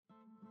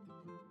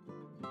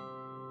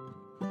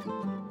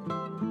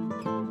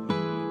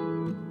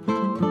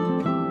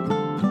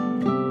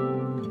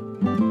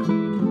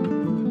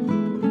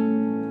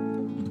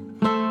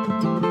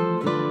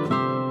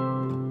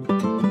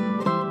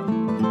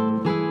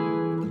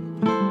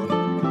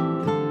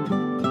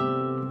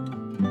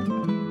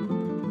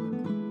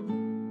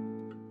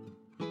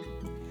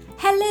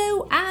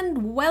Hello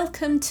and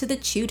welcome to the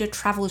Tudor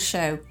Travel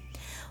Show.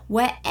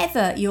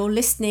 Wherever you're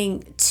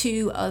listening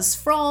to us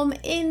from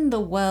in the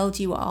world,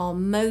 you are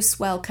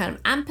most welcome.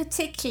 And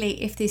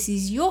particularly if this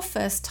is your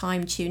first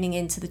time tuning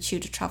into the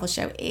Tudor Travel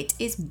Show, it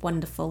is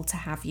wonderful to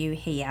have you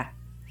here.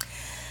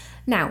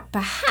 Now,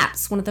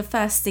 perhaps one of the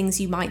first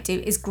things you might do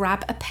is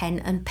grab a pen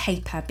and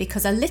paper,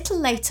 because a little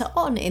later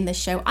on in the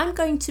show, I'm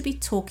going to be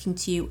talking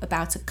to you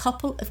about a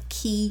couple of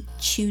key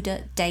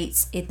Tudor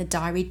dates in the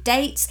diary,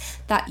 dates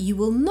that you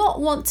will not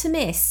want to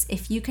miss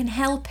if you can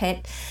help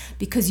it,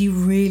 because you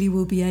really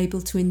will be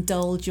able to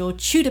indulge your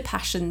Tudor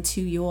passion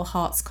to your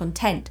heart's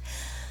content.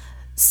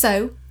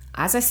 So,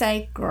 as I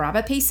say, grab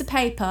a piece of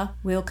paper,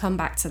 we'll come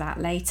back to that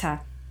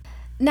later.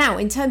 Now,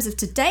 in terms of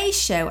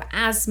today's show,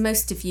 as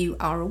most of you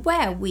are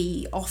aware,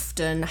 we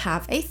often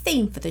have a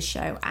theme for the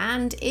show,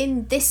 and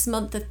in this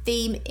month the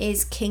theme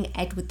is King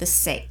Edward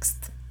VI.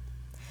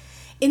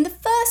 In the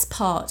first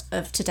part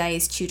of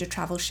today's Tudor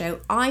Travel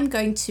Show, I'm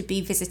going to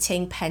be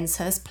visiting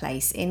Penshurst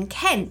Place in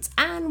Kent,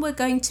 and we're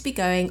going to be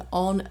going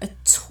on a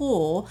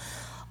tour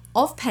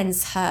of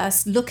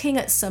Penshurst, looking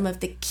at some of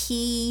the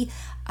key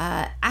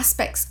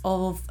aspects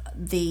of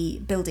the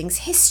building's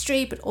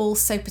history, but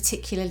also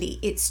particularly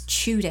its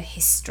Tudor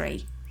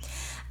history.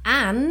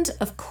 And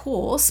of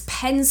course,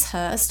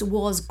 Penshurst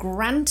was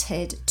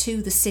granted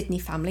to the Sidney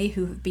family,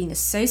 who have been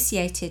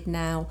associated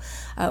now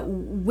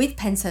with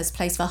Penshurst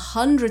Place for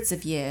hundreds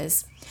of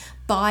years,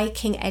 by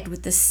King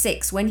Edward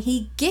VI when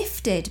he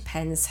gifted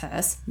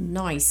Penshurst,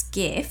 nice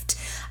gift,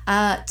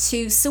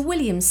 to Sir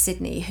William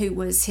Sidney, who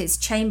was his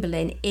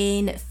chamberlain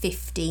in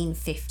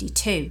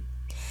 1552.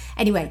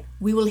 Anyway,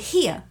 we will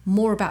hear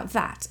more about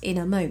that in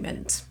a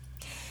moment.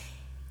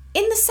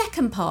 In the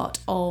second part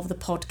of the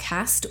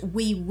podcast,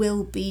 we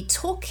will be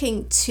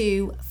talking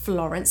to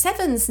Florence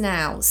Evans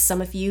now.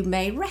 Some of you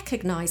may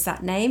recognise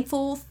that name,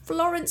 for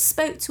Florence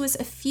spoke to us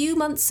a few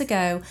months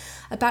ago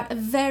about a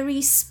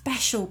very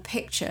special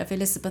picture of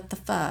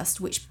Elizabeth I,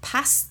 which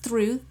passed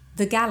through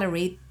the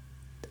gallery,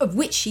 of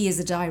which she is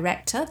a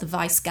director, the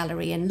Vice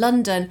Gallery in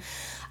London,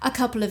 a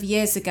couple of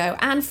years ago.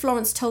 And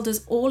Florence told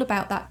us all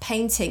about that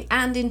painting.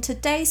 And in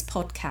today's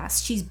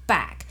podcast, she's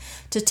back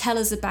to tell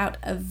us about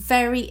a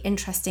very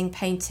interesting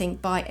painting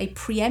by a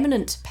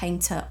preeminent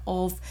painter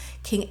of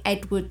King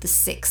Edward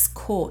VI's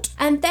court.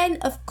 And then,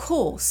 of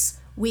course,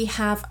 we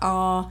have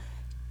our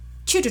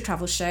Tudor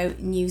Travel Show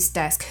news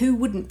desk. Who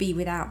wouldn't be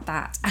without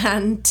that?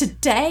 And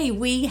today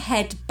we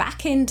head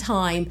back in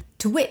time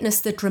to witness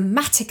the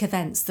dramatic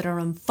events that are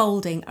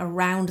unfolding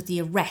around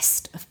the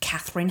arrest of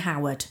Catherine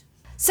Howard.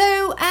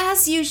 So,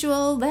 as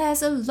usual,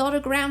 there's a lot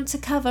of ground to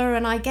cover,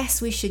 and I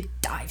guess we should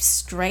dive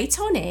straight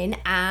on in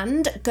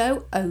and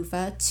go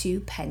over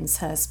to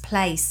Penshurst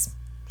Place.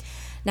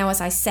 Now,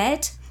 as I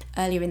said,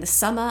 earlier in the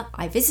summer,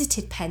 I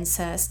visited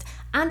Penshurst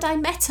and I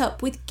met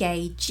up with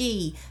Gay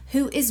G,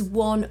 who is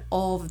one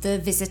of the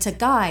visitor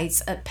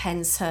guides at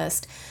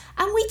Penshurst.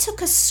 And we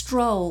took a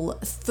stroll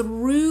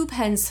through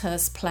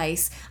Penshurst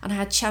Place, and I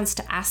had a chance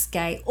to ask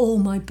Gay all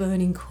my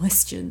burning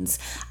questions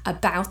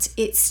about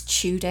its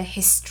Tudor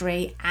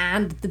history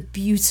and the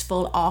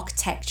beautiful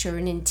architecture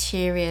and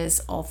interiors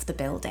of the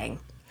building.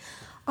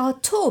 Our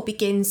tour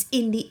begins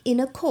in the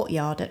inner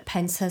courtyard at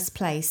Penshurst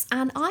Place,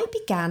 and I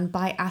began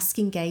by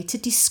asking Gay to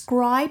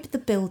describe the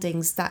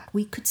buildings that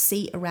we could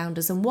see around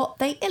us and what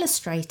they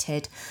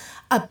illustrated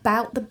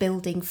about the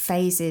building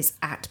phases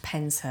at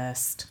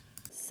Penshurst.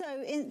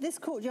 So this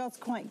courtyard's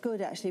quite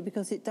good actually,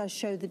 because it does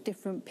show the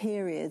different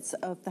periods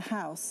of the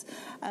house.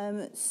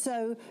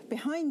 So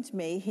behind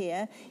me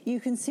here you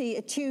can see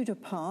a Tudor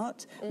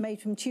part made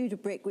from Tudor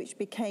brick, which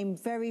became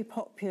very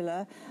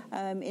popular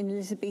in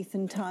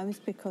Elizabethan times,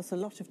 because a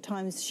lot of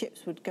times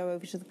ships would go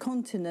over to the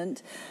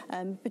continent,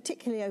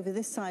 particularly over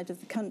this side of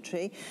the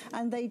country,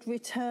 and they'd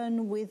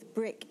return with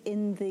brick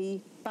in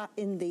the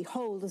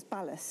hold as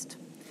ballast.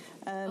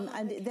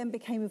 And it then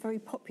became a very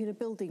popular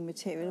building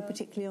material,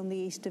 particularly on the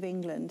east of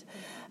England.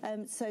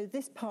 So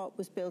this part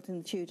was built in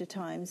the Tudor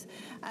times.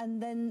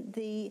 And then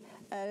the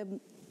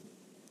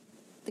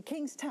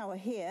King's Tower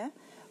here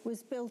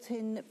was built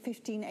in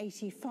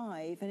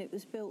 1585, and it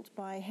was built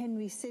by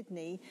Henry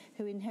Sidney,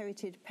 who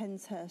inherited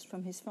Penshurst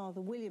from his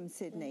father William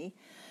Sidney.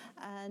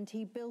 And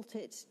he built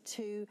it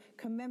to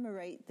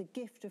commemorate the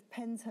gift of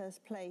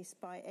Penshurst Place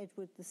by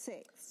Edward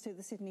VI to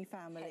the Sidney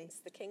family.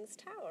 Hence the King's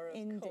Tower, of course.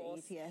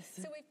 Indeed, yes.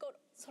 So we've got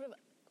sort of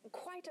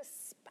quite a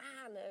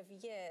span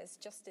of years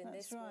just in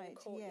this one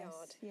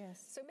courtyard.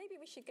 Yes. So maybe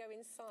we should go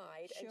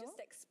inside and just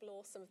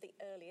explore some of the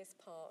earliest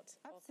part.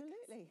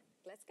 Absolutely.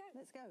 Let's go.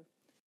 Let's go.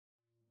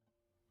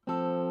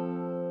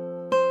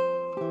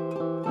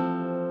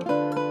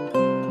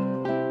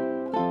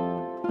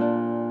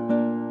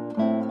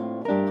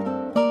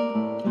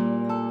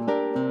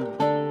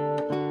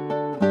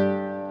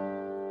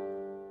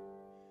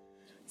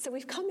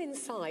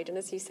 inside, and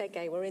as you said,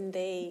 Gay, we're in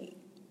the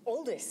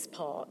oldest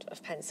part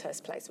of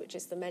Penshurst Place, which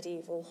is the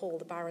medieval hall,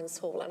 the Baron's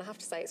Hall, and I have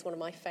to say it's one of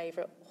my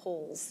favourite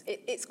halls.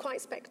 It's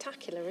quite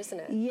spectacular, isn't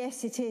it?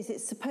 Yes, it is.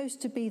 It's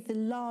supposed to be the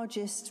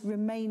largest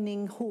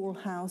remaining hall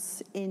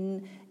house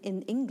in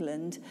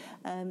England.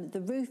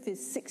 The roof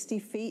is 60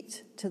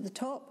 feet to the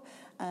top.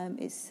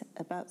 It's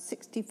about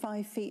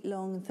 65 feet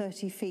long and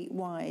 30 feet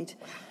wide.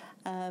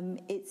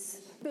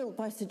 It's built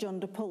by Sir John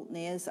de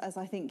Pulteney, as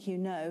I think you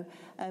know,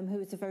 who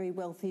was a very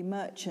wealthy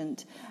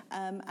merchant.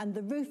 And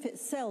the roof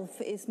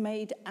itself is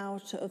made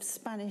out of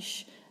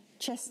Spanish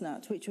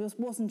chestnut, which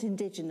wasn't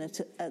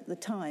indigenous at the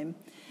time.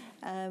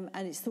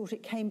 And it's thought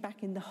it came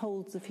back in the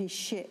holds of his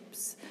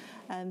ships.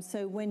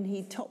 So when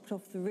he topped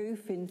off the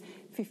roof in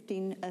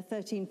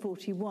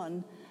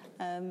 1341,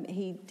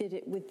 he did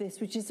it with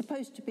this, which is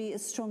supposed to be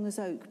as strong as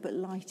oak but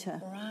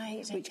lighter.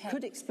 Right, okay. Which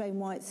could explain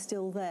why it's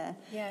still there.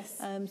 Yes.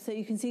 So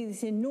you can see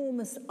these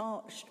enormous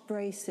arched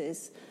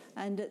braces,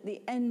 and at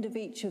the end of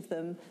each of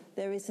them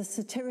there is a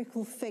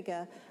satirical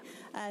figure.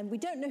 And we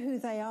don't know who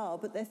they are,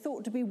 but they're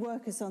thought to be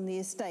workers on the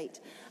estate.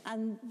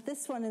 And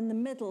this one in the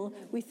middle,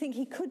 we think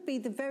he could be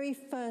the very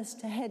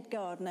first head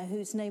gardener,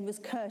 whose name was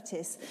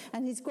Curtis,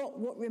 and he's got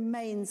what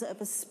remains of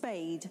a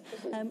spade.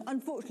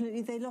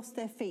 Unfortunately, they lost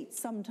their feet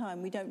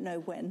sometime, we don't know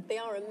when. They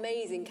are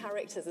amazing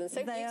characters and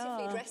so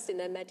beautifully dressed in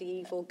their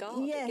medieval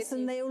garb. Yes,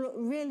 and they all look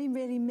really,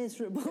 really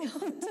miserable.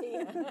 Oh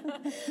dear.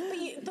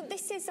 but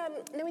this is,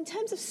 now in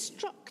terms of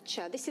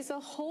structure, this is a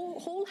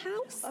hall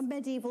house? A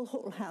medieval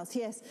hall house,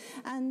 yes.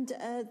 And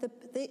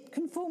it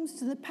conforms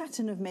to the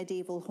pattern of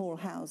medieval hall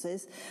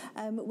houses,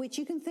 which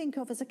you can think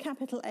of as a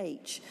capital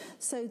H.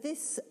 So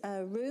this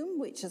room,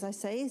 which, as I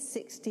say, is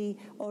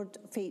 60-odd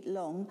feet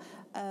long,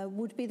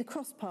 would be the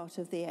cross part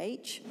of the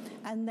H.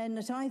 And then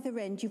at either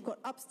end, you've got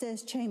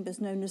upstairs chambers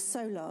known as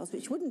solars,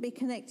 which wouldn't be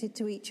connected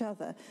to each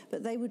other,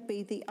 but they would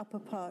be the upper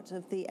part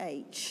of the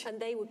H. And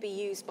they would be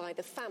used by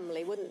the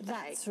family, wouldn't they?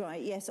 That's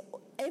right, yes.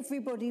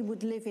 Everybody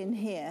would live in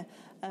here.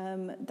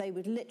 They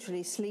would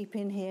literally sleep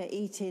in here,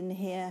 eat in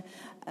here,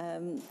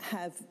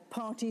 have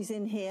parties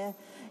in here.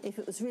 If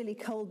it was really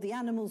cold, the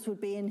animals would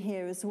be in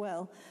here as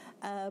well.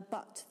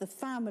 But the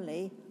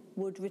family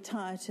would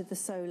retire to the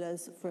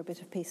solars for a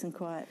bit of peace and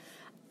quiet.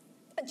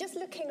 Just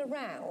looking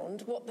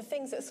around, what the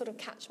things that sort of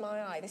catch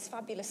my eye, this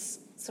fabulous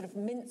sort of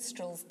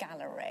minstrels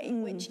gallery,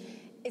 which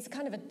is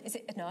kind of is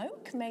it an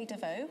oak, made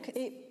of oak?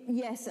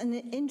 Yes, and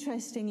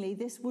interestingly,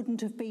 this wouldn't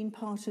have been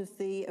part of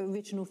the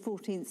original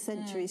 14th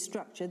century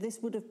structure. This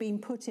would have been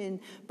put in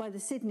by the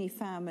Sidney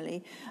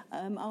family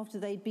after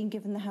they'd been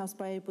given the house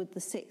by Edward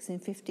VI in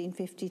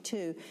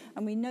 1552.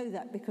 And we know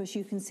that because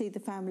you can see the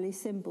family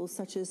symbols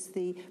such as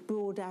the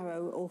broad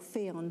arrow or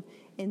Fion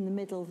in the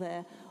middle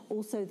there.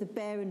 Also the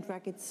bear and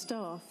ragged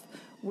staff,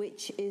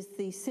 which is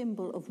the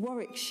symbol of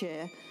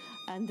Warwickshire.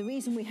 And the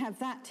reason we have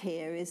that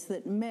here is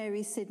that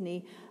Mary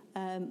Sidney,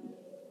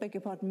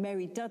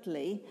 Mary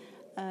Dudley,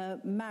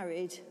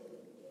 married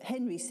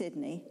Henry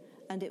Sidney,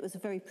 and it was a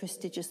very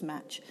prestigious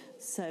match.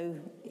 So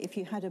if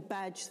you had a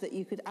badge that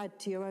you could add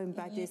to your own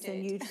badges,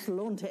 then you'd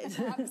flaunt it.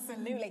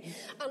 Absolutely.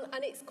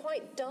 And it's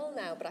quite dull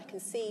now, but I can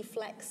see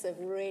flecks of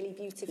really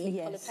beautifully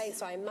coloured paint.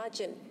 So I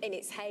imagine in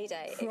its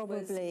heyday it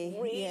was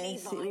really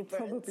vibrant. It was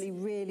probably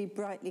really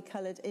brightly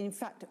coloured. In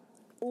fact,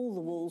 all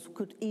the walls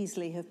could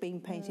easily have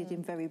been painted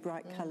in very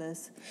bright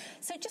colours.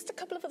 So just a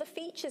couple of other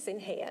features in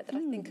here that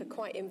I think are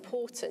quite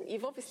important.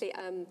 You've obviously...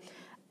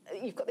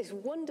 you've got this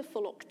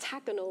wonderful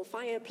octagonal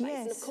fireplace,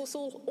 and of course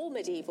all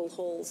medieval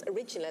halls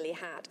originally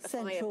had a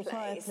central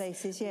fireplace.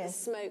 Fireplaces, yes.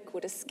 The smoke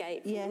would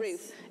escape from the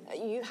roof.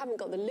 You haven't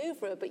got the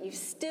Louvre, but you've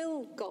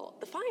still got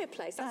the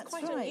fireplace. That's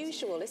quite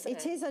unusual, isn't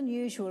it? It is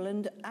unusual,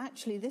 and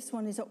actually this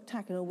one is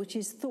octagonal, which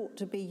is thought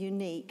to be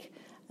unique.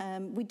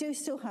 We do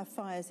still have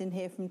fires in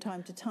here from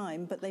time to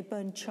time, but they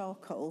burn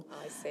charcoal.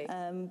 I see.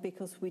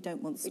 Because we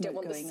don't want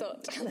smoke going. We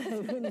don't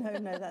want the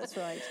soot. No, that's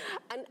right.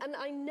 And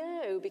I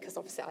know, because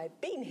obviously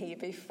I've been here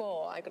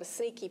before, I got a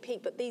sneaky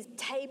peek, but these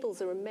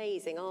tables are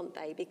amazing, aren't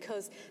they?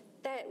 Because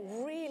they're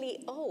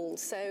really old.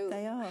 So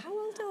they are. How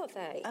old are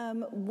they?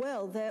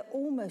 Well, they're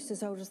almost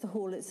as old as the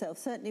hall itself,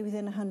 certainly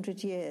within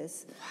 100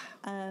 years.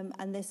 Wow.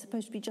 And there's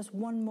supposed to be just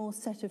one more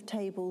set of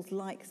tables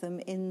like them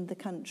in the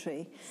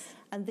country.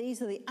 And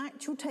these are the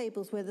actual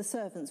tables where the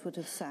servants would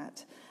have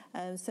sat.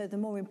 So the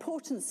more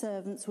important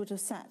servants would have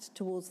sat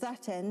towards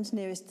that end,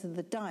 nearest to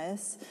the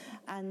dais,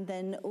 and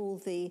then all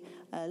the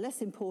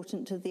less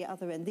important to the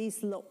other end.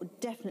 These lot would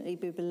definitely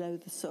be below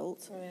the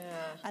salt. Yeah.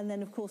 And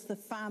then, of course, the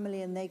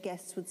family and their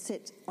guests would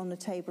sit on a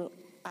table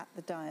at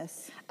the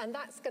dais. And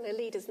that's going to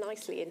lead us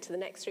nicely into the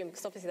next room,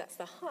 because obviously that's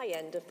the high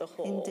end of the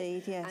hall.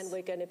 Indeed, yes. And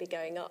we're going to be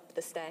going up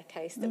the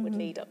staircase that would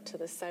lead up to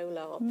the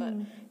solar. But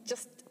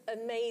just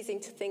amazing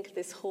to think of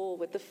this hall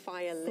with the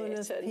fire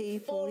lit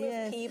full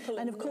of people,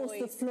 and of course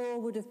the floor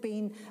would have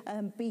been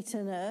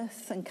beaten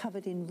earth and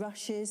covered in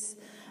rushes,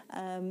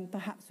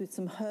 perhaps with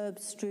some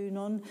herbs strewn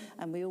on.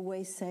 And we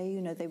always say,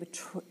 you know, they would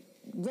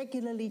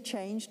regularly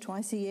changed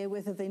twice a year,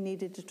 whether they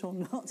needed it or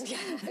not.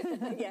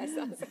 Yes,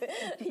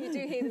 you do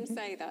hear them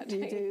say that.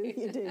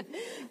 You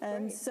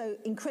do. So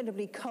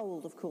incredibly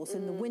cold, of course,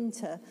 in the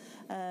winter.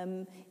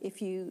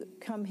 If you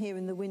come here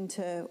in the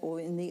winter or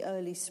in the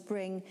early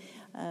spring,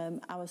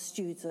 our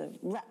stewards are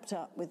wrapped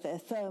up with their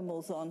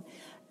thermals on.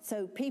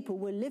 So people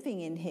were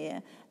living in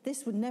here.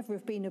 This would never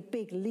have been a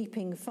big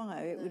leaping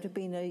fire. It would have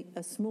been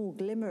a small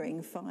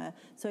glimmering fire.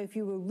 So if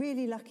you were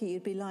really lucky,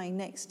 you'd be lying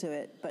next to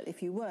it. But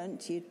if you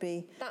weren't, you'd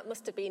be... That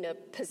must have been a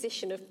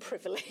position of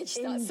privilege.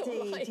 Indeed, that's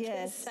all I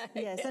yes, can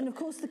say. yes. And of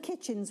course the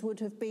kitchens would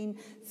have been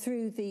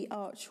through the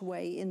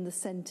archway in the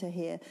centre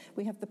here.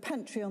 We have the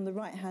pantry on the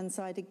right-hand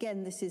side.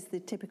 Again, this is the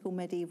typical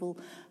medieval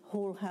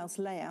hall house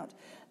layout.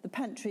 The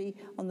pantry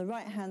on the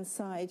right-hand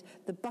side,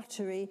 the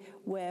buttery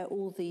where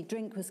all the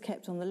drink was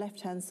kept on the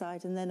left-hand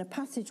side, and then a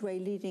passageway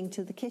leading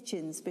to the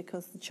kitchens,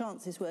 because the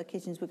chances were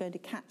kitchens were going to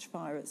catch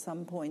fire at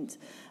some point,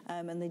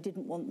 and they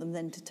didn't want them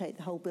then to take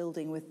the whole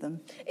building with them.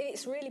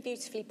 It's really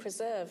beautifully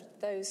preserved,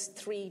 those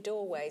 3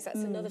 doorways.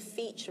 That's another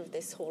feature of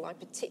this hall I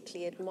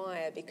particularly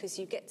admire, because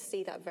you get to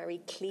see that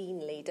very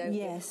cleanly, don't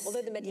you?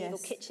 Although the medieval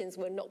kitchens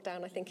were knocked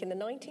down, I think, in the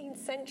 19th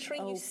century,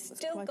 you've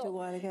still quite a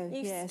while ago.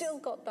 You've still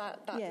got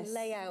that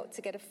layout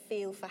to get a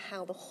feel for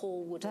how the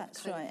hall would have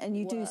That's right, and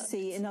you do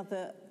see in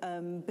other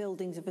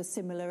buildings of a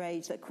similar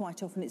age that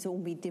quite often it's all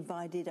been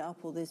divided up,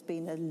 or there's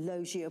been a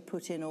loggia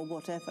put in or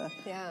whatever.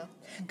 Yeah.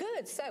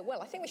 Good. So,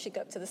 well, I think we should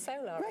go up to the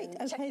solar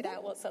and check it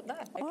out what's up there.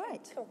 Okay, all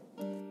right. Cool.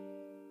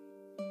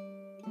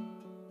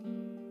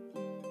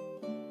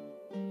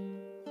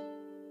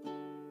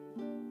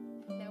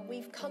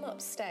 We've come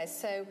upstairs,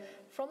 so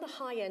from the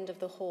high end of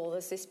the hall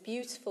there's this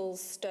beautiful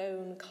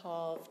stone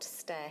carved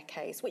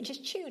staircase, which is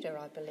Tudor,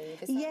 I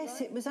believe. Is that yes,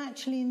 right? It was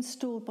actually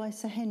installed by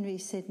Sir Henry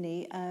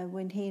Sidney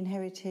when he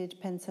inherited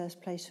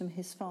Penshurst Place from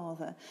his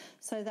father.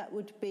 So that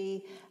would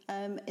be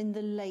in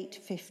the late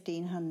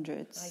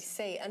 1500s. I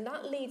see, and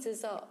that leads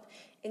us up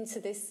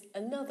into this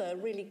another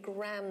really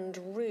grand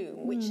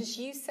room, which, as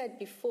you said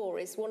before,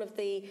 is one of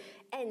the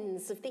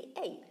ends of the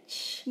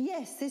H.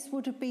 Yes, this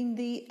would have been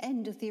the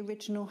end of the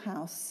original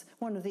house,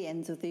 one of the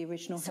ends of the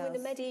original house. So in the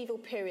medieval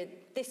period,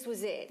 this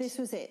was it? This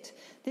was it.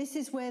 This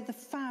is where the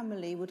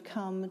family would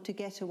come to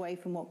get away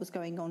from what was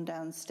going on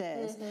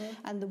downstairs.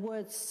 And the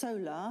word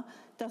solar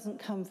doesn't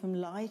come from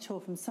light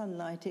or from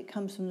sunlight, it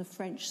comes from the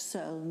French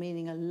seul,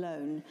 meaning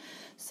alone.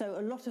 So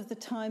a lot of the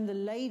time the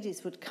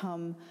ladies would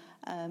come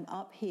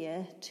up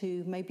here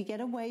to maybe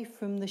get away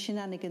from the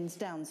shenanigans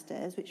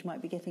downstairs, which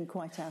might be getting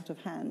quite out of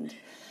hand.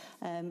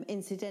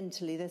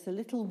 Incidentally, there's a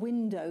little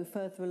window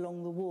further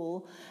along the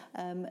wall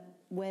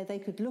where they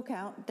could look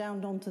out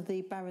down onto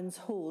the Baron's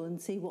Hall and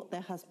see what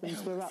their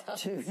husbands were up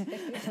to.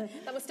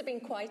 That must have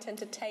been quite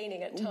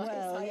entertaining at times,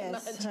 well,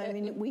 yes, I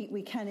mean,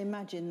 we can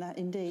imagine that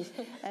indeed.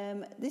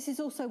 This is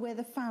also where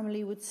the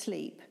family would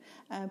sleep,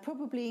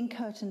 probably in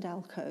curtained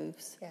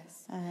alcoves.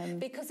 Yes,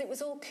 because it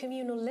was all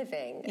communal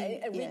living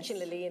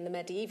originally in the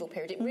medieval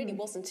period. It really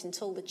wasn't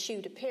until the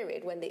Tudor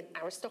period when the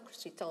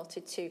aristocracy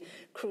started to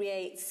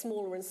create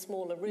smaller and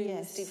smaller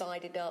rooms,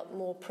 divided up,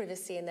 more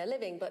privacy in their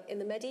living. But in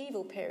the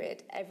medieval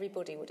period,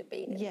 everybody would have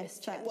been in this.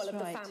 That's well, of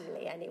right. the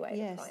family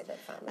anyway, the private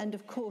family. And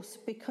of course,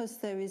 because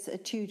there is a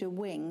Tudor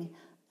wing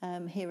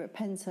here at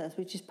Penshurst,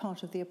 which is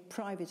part of the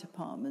private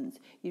apartments,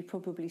 you'd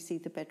probably see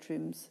the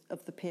bedrooms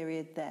of the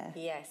period there.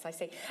 Yes, I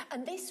see.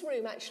 And this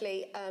room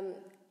actually...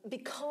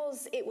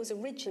 because it was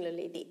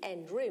originally the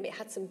end room, it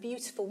had some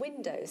beautiful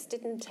windows,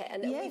 didn't it?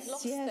 And we've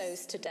lost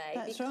those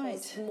today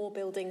because more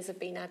buildings have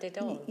been added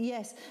on.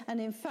 Yes, and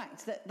in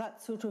fact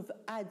that sort of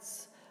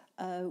adds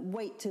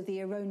weight to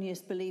the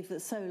erroneous belief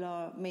that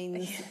solar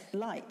means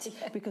light,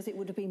 because it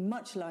would have been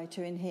much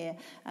lighter in here.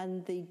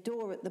 And the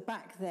door at the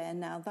back there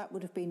now, that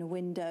would have been a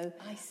window.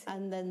 I see.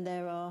 And then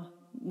there are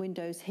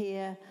windows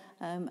here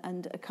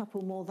and a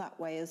couple more that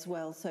way as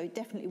well, so it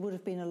definitely would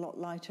have been a lot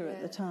lighter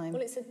at the time.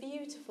 Well, it's a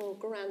beautiful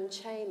grand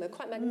chamber,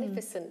 quite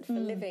magnificent for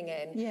living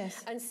in.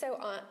 Yes. And so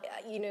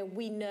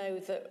we know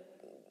that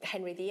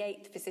Henry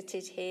VIII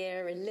visited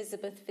here,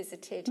 Elizabeth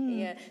visited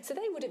here, so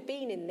they would have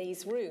been in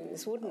these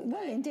rooms, wouldn't they?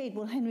 Well, indeed.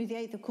 Well, Henry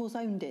VIII, of course,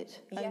 owned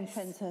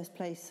Penshurst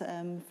Place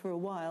for a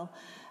while,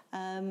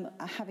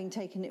 having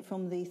taken it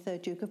from the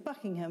 3rd Duke of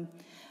Buckingham.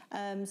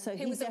 So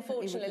he was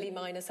unfortunately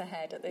minus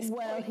ahead at this point.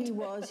 Well, he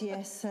was,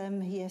 yes.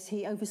 Yes,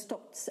 he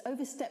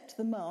overstepped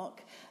the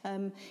mark.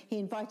 He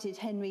invited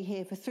Henry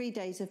here for 3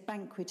 days of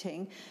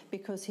banqueting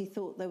because he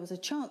thought there was a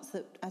chance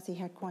that, as he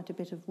had quite a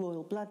bit of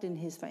royal blood in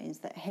his veins,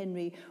 that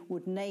Henry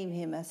would name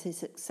him as his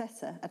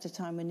successor at a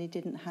time when he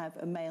didn't have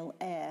a male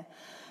heir.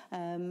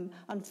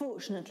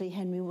 Unfortunately,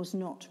 Henry was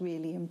not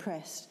really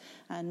impressed,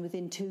 and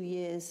within 2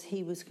 years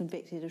he was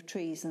convicted of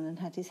treason and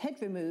had his head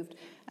removed,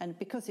 and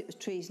because it was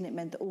treason it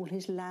meant that all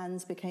his land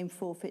lands became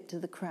forfeit to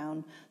the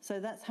crown. So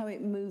that's how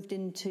it moved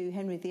into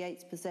Henry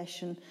VIII's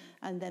possession,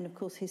 and then of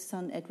course his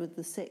son Edward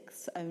VI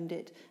owned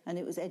it, and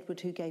it was Edward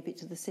who gave it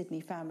to the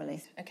Sidney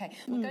family. Okay,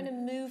 we're going to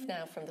move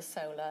now from the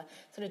solar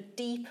sort of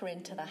deeper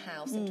into the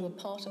house, into a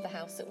part of the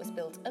house that was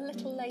built a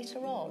little later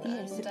on.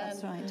 Yes, and,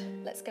 that's right.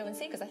 Let's go and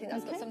see, because I think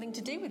that's got something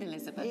to do with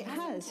Elizabeth. It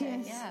has,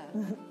 yes. Yeah.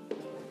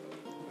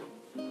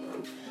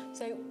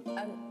 So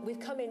we've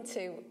come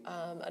into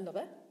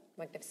another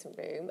magnificent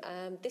room.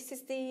 This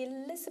is the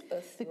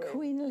Elizabeth room. The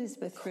Queen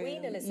Elizabeth room.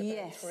 Queen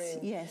Elizabeth room.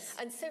 Yes.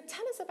 And so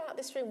tell us about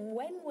this room.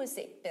 When was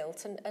it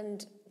built,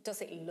 and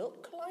does it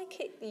look like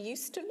it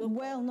used to look?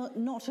 Well,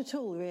 not at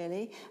all,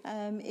 really.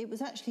 It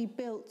was actually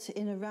built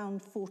in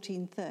around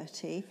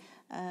 1430,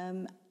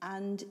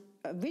 and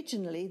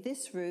originally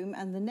this room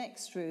and the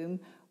next room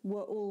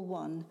were all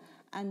one.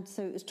 And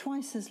so it was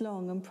twice as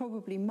long and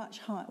probably much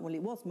higher. Well,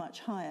 it was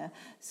much higher.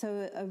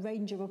 So a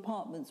range of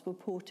apartments were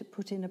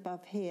put in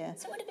above here.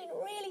 So it would have been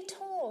really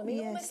tall. I mean,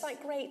 Yes. almost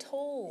like Great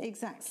Hall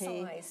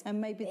Exactly. size.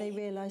 And maybe they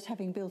realised,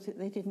 having built it,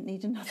 they didn't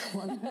need another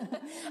one.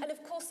 And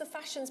of course, the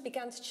fashions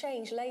began to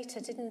change later,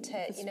 didn't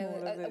it? For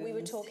smaller We were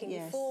rooms, talking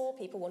yes. before.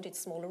 People wanted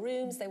smaller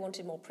rooms. They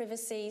wanted more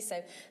privacy.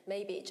 So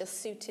maybe it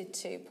just suited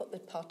to put the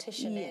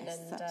partition in Yes,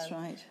 and that's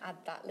right. add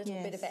that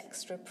little bit of Yes.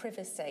 extra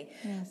privacy.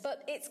 Yes.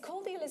 But it's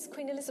called the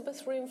Queen Elizabeth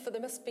room for there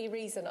must be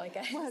reason, I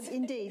guess. Well,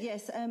 indeed,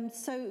 yes.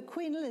 So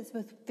Queen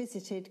Elizabeth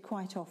visited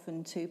quite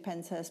often to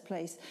Penshurst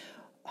Place.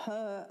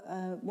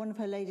 One of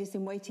her ladies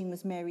in waiting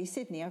was Mary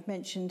Sidney. I've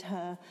mentioned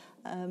her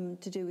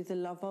to do with the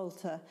Love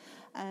Altar.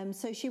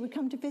 So she would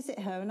come to visit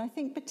her, and I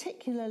think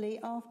particularly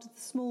after the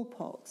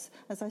smallpox,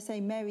 as I say,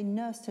 Mary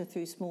nursed her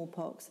through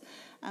smallpox,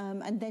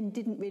 and then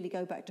didn't really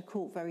go back to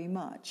court very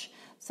much.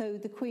 So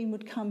the Queen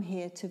would come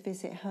here to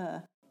visit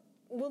her.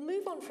 We'll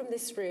move on from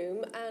this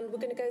room and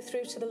we're going to go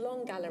through to the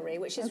Long Gallery,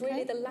 which is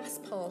really the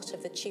last part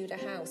of the Tudor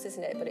house,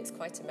 isn't it? But it's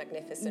quite a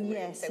magnificent room,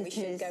 Yes, so we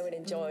should go and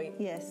enjoy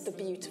the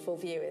beautiful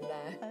view in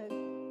there.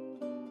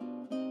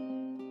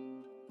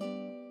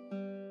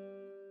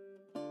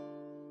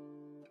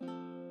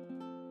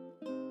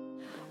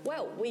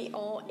 Well, we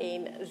are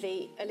in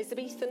the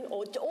Elizabethan,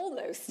 or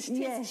almost.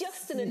 Yes, it's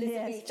just an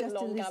Elizabethan, just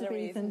long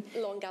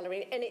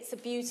gallery, and it's a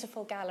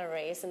beautiful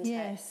gallery, isn't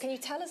Yes. it? Can you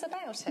tell us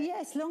about it?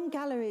 Yes, long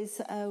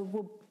galleries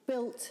were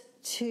built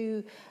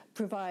to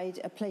provide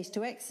a place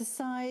to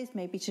exercise,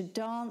 maybe to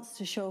dance,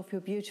 to show off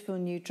your beautiful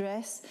new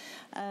dress.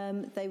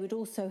 They would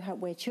also have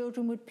where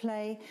children would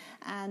play,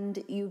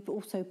 and you've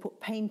also put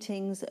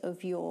paintings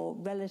of your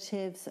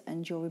relatives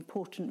and your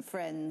important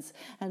friends.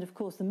 And of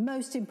course, the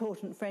most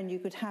important friend you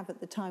could have at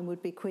the time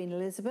would be Queen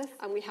Elizabeth.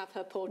 And we have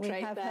her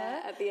portrait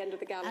there at the end of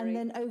the gallery. And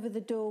then over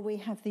the door we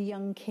have the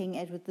young King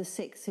Edward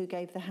VI, who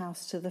gave the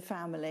house to the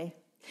family.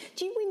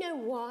 Do we know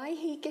why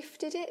he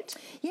gifted it?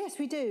 Yes,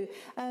 we do.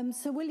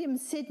 Sir William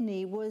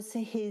Sidney was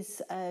his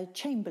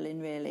chamberlain,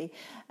 really.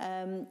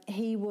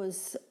 He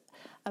was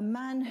a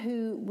man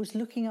who was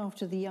looking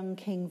after the young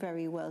king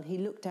very well. He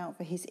looked out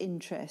for his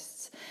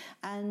interests,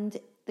 and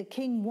the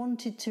king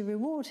wanted to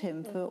reward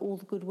him for all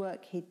the good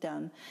work he'd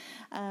done.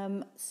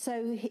 So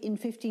in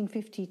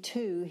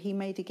 1552, he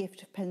made a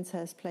gift of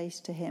Penshurst Place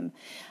to him.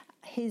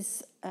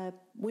 His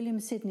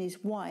William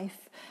Sidney's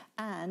wife,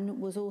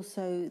 Anne, was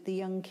also the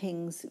young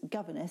king's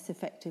governess,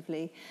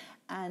 effectively,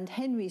 and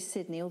Henry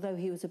Sidney, although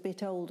he was a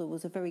bit older,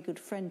 was a very good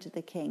friend to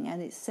the king,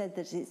 and it's said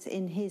that it's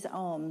in his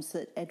arms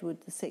that Edward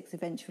VI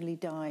eventually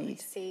died. I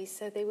see,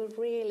 so they were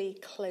really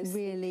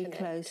closely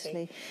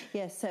connected.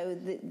 Yes, so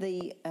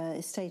the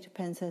estate of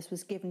Penshurst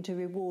was given to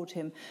reward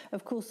him.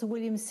 Of course, Sir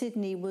William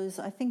Sidney was,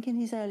 I think, in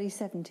his early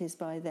 70s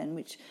by then,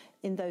 which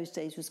in those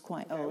days was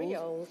quite Very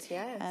old,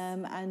 yes.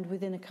 And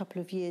within a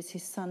couple of years,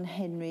 his son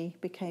Henry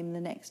became the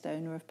next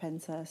owner of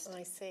Penshurst.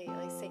 I see.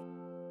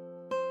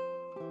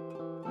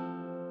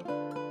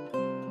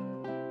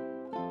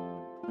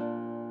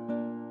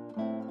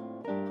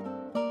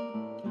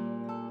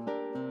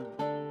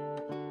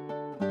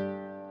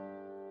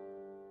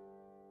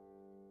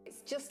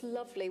 Just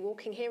lovely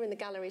walking here in the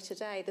gallery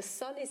today. The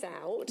sun is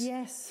out.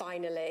 Yes.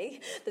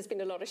 Finally. There's been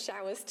a lot of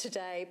showers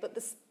today, but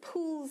the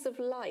pools of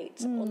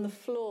light on the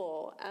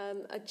floor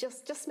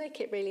just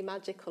make it really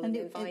magical and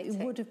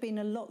inviting. It would have been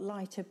a lot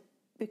lighter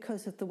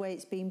because of the way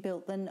it's been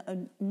built than a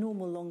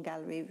normal long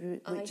gallery,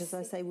 which, as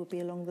I say, would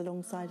be along the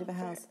long side of a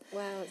house.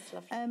 Wow, it's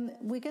lovely.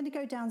 We're going to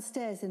go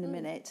downstairs in a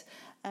minute.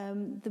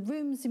 The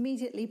rooms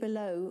immediately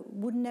below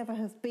would never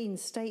have been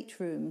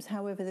staterooms.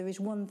 However, there is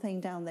one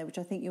thing down there which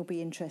I think you'll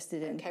be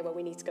interested in. Okay, well,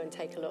 we need to go and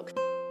take a look.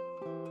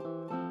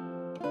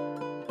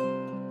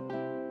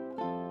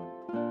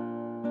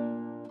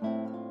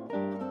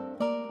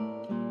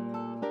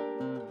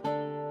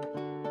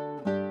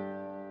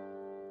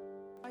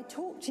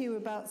 To you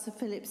about Sir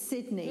Philip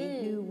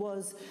Sidney, who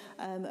was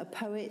a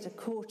poet, a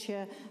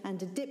courtier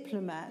and a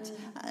diplomat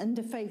and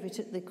a favourite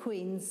at the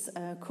Queen's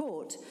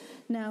court.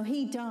 Now,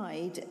 he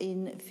died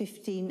in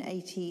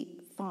 1585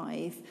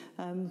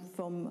 1965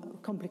 from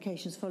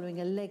complications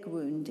following a leg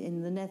wound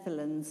in the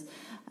Netherlands,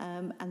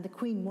 and the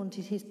Queen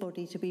wanted his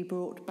body to be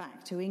brought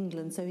back to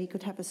England so he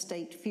could have a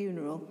state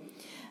funeral.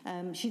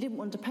 She didn't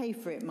want to pay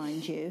for it,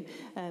 mind you,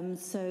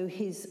 so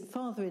his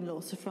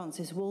father-in-law, Sir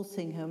Francis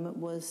Walsingham,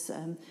 was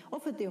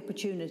offered the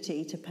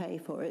opportunity to pay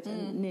for it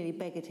and nearly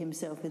beggared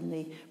himself in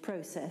the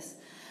process.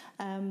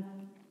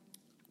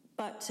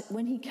 But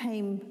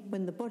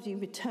when the body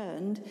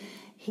returned,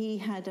 he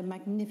had a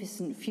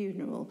magnificent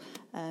funeral.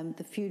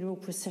 The funeral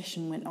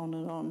procession went on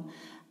and on.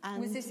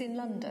 And was this in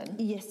London?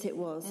 Yes, it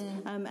was.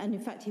 And in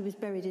fact, he was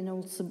buried in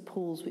Old St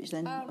Paul's, which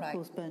then, of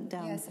course, burnt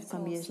down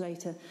some years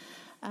later.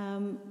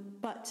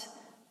 But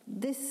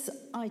this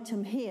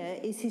item here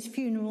is his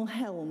funeral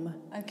helm.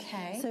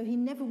 Okay. So he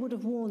never would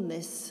have worn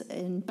this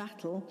in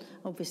battle.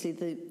 Obviously,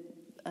 the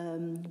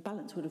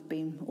balance would have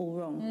been all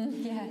wrong.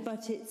 Yes.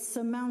 But it's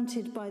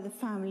surmounted by the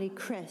family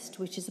crest,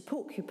 which is a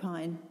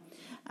porcupine.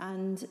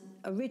 And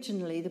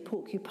originally, the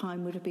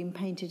porcupine would have been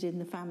painted in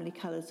the family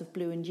colours of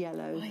blue and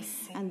yellow. I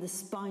see. And the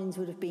spines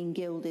would have been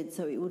gilded,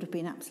 so it would have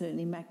been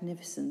absolutely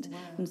magnificent. Wow.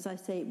 And as I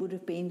say, it would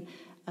have been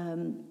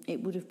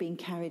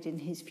carried in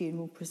his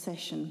funeral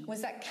procession.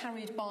 Was that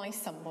carried by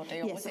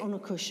somebody? Or Yes, was it on a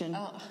cushion.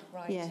 Oh,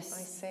 right. Yes.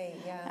 I see,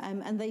 yeah.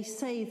 And they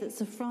say that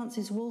Sir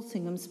Francis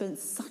Walsingham spent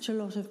such a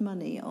lot of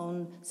money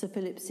on Sir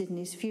Philip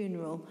Sidney's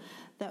funeral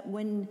that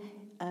when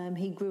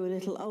he grew a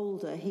little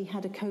older, he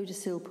had a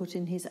codicil put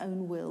in his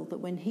own will that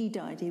when he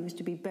died, he was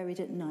to be buried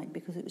at night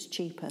because it was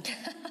cheaper.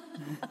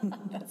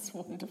 That's a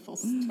wonderful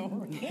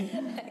story.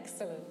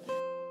 Excellent.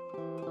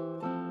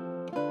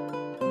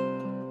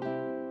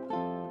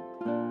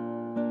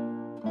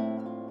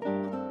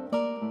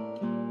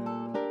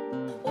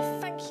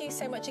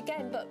 So much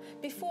again, but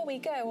before we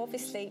go,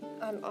 obviously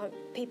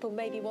people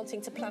may be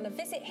wanting to plan a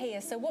visit here,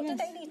 so what do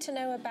they need to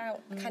know about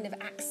kind of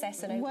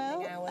access and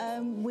opening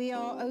hours? We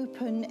are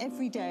open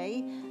every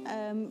day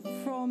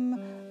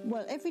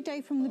every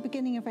day from the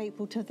beginning of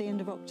April to the end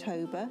of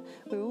October.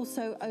 We're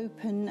also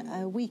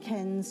open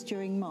weekends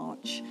during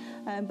March,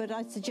 but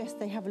I'd suggest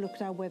they have a look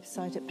at our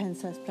website at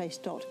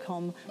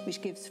penshurstplace.com,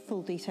 which gives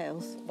full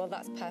details. Well,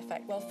 that's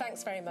perfect. Well,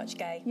 thanks very much,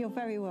 Gay. You're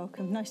very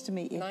welcome. Nice to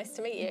meet you. Nice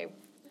to meet you.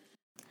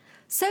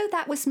 So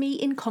that was me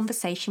in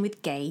conversation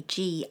with Gay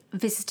G,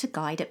 visitor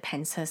guide at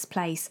Penshurst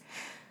Place.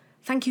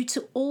 Thank you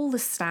to all the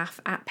staff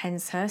at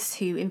Penshurst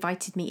who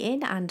invited me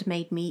in and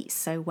made me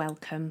so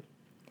welcome.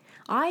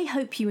 I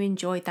hope you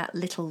enjoyed that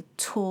little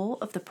tour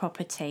of the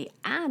property,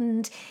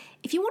 and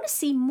if you want to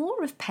see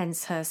more of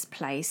Penshurst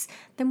Place,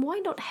 then why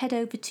not head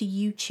over to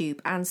YouTube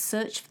and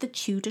search for the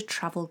Tudor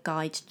Travel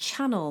Guide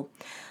channel.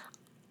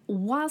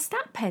 Whilst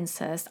at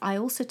Penshurst, I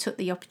also took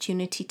the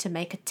opportunity to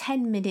make a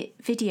 10-minute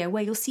video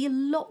where you'll see a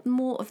lot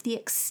more of the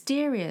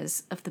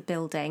exteriors of the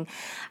building,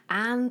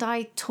 and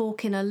I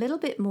talk in a little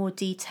bit more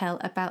detail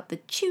about the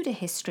Tudor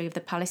history of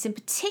the palace, in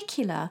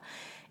particular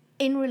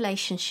in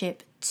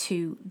relationship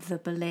to the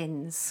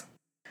Boleyns.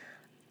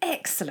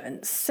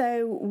 Excellent.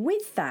 So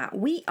with that,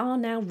 we are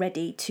now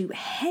ready to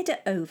head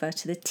over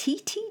to the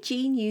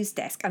TTG News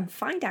Desk and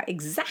find out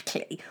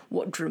exactly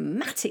what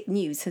dramatic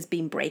news has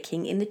been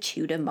breaking in the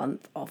Tudor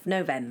month of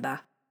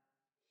November.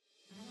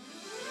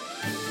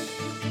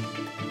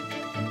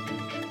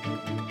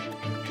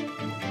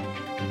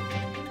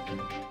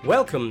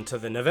 Welcome to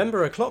the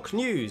November O'Clock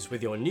News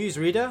with your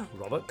newsreader,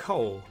 Robert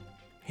Cole.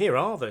 Here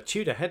are the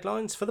Tudor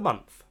headlines for the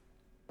month.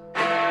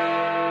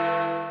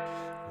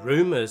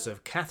 Rumours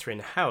of Catherine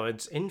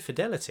Howard's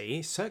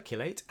infidelity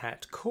circulate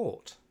at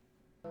court.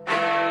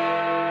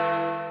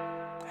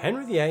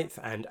 Henry VIII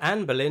and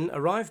Anne Boleyn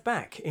arrive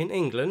back in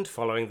England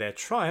following their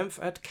triumph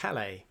at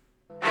Calais.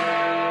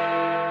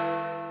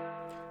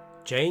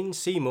 Jane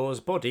Seymour's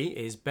body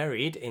is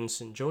buried in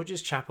St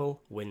George's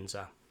Chapel,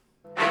 Windsor.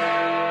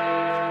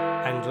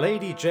 And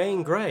Lady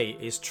Jane Grey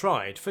is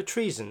tried for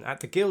treason at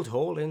the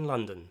Guildhall in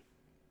London.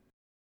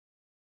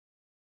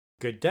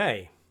 Good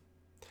day.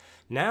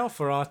 Now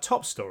for our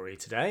top story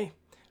today.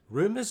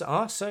 Rumours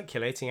are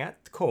circulating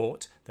at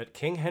court that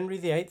King Henry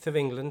VIII of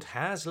England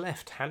has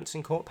left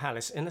Hampton Court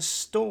Palace in a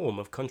storm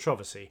of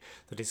controversy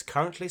that is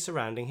currently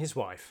surrounding his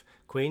wife,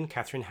 Queen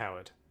Catherine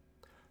Howard.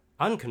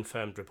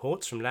 Unconfirmed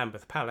reports from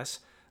Lambeth Palace,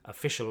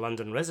 official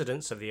London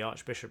residence of the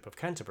Archbishop of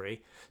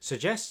Canterbury,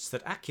 suggests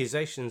that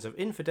accusations of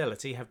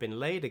infidelity have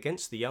been laid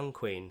against the young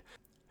Queen,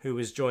 who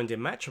was joined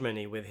in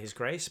matrimony with His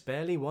Grace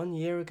barely 1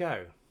 year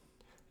ago.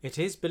 It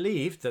is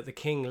believed that the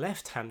King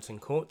left Hampton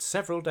Court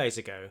several days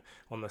ago,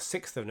 on the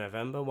 6th of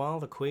November, while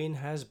the Queen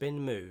has been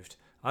moved,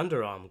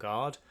 under armed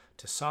guard,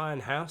 to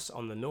Syon House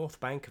on the north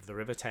bank of the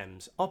River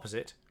Thames,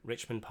 opposite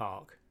Richmond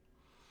Park.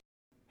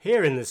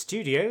 Here in the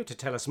studio to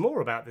tell us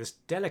more about this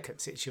delicate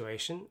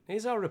situation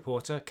is our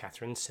reporter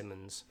Catherine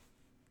Simmons.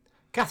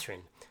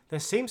 Catherine,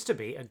 there seems to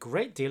be a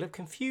great deal of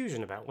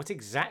confusion about what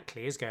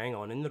exactly is going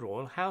on in the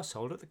royal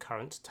household at the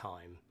current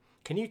time.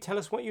 Can you tell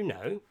us what you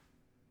know?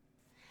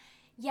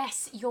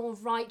 Yes, you're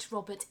right,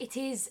 Robert. It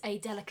is a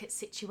delicate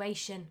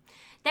situation.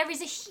 There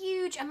is a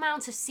huge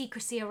amount of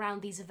secrecy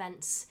around these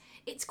events.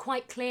 It's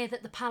quite clear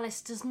that the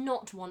palace does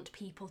not want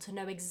people to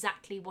know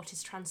exactly what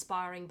is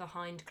transpiring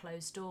behind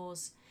closed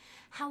doors.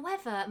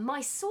 However, my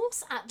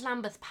source at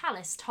Lambeth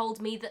Palace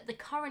told me that the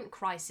current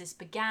crisis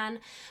began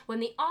when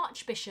the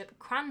Archbishop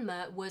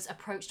Cranmer was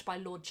approached by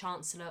Lord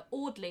Chancellor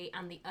Audley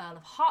and the Earl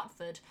of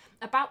Hertford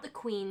about the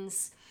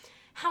Queen's,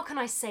 how can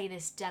I say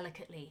this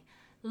delicately,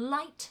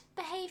 light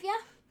behaviour?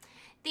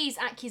 These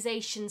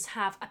accusations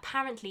have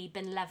apparently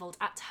been levelled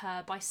at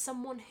her by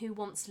someone who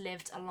once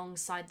lived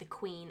alongside the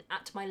Queen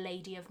at my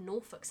Lady of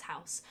Norfolk's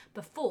house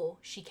before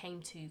she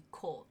came to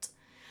court.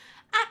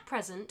 At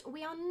present,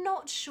 we are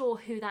not sure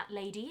who that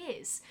lady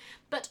is,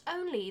 but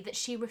only that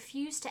she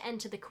refused to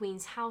enter the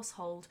Queen's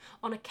household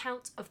on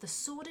account of the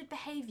sordid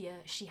behaviour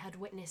she had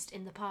witnessed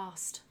in the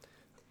past.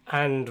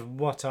 And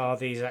what are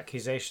these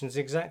accusations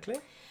exactly?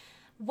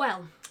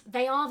 Well,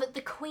 they are that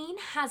the Queen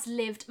has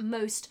lived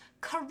most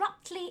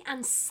corruptly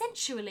and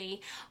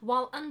sensually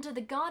while under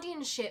the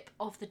guardianship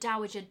of the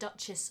Dowager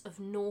Duchess of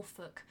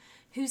Norfolk,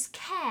 whose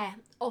care,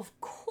 of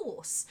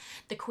course,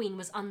 the Queen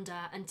was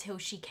under until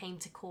she came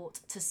to court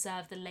to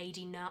serve the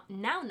lady now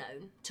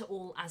known to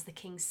all as the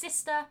King's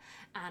sister,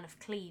 Anne of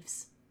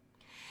Cleves.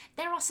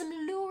 There are some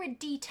lurid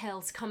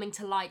details coming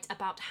to light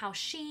about how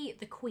she,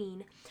 the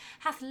Queen,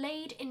 hath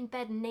laid in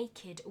bed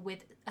naked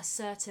with a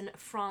certain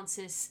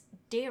Francis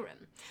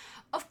Derham.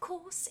 Of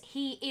course,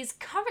 he is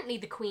currently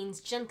the Queen's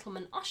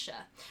gentleman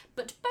usher,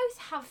 but both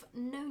have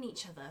known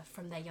each other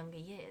from their younger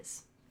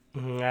years.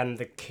 And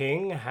the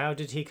King, how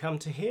did he come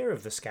to hear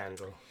of the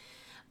scandal?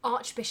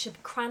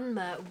 Archbishop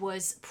Cranmer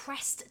was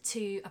pressed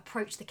to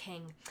approach the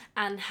King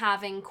and,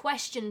 having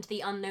questioned the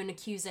unknown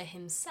accuser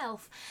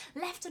himself,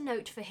 left a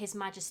note for His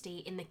Majesty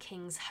in the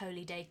King's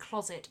holy day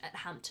closet at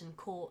Hampton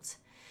Court.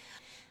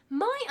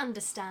 My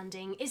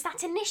understanding is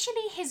that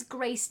initially His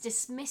Grace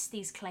dismissed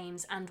these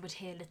claims and would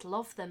hear little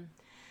of them.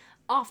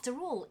 After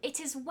all, it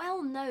is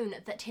well known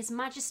that His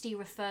Majesty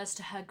refers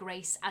to Her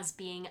Grace as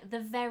being the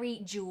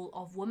very jewel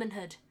of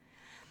womanhood.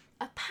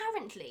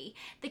 Apparently,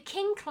 the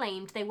King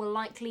claimed they were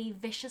likely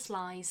vicious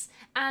lies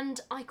and,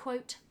 I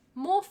quote,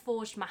 more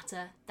forged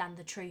matter than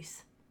the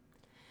truth.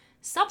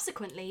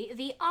 Subsequently,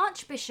 the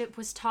Archbishop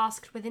was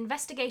tasked with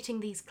investigating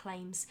these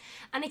claims,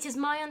 and it is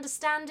my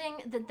understanding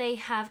that they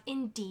have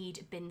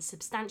indeed been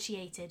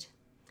substantiated.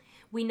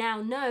 We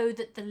now know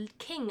that the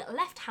King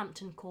left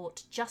Hampton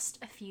Court just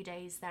a few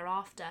days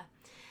thereafter.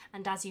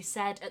 And as you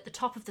said at the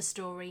top of the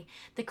story,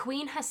 the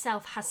Queen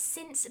herself has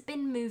since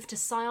been moved to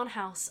Sion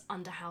House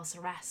under house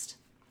arrest.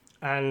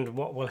 And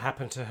what will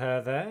happen to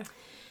her there?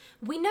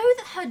 We know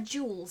that her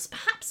jewels,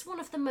 perhaps one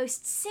of the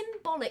most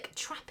symbolic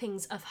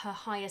trappings of her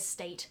high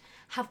estate,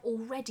 have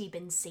already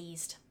been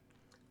seized.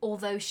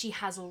 Although she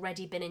has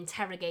already been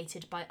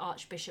interrogated by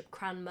Archbishop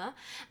Cranmer,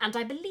 and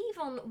I believe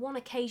on one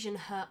occasion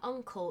her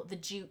uncle, the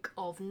Duke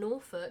of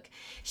Norfolk,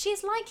 she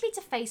is likely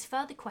to face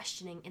further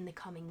questioning in the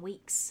coming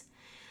weeks.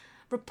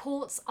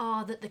 Reports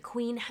are that the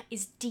Queen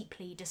is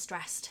deeply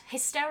distressed,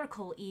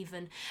 hysterical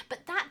even,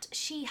 but that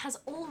she has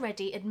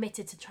already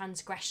admitted to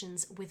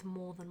transgressions with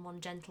more than one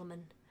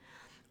gentleman.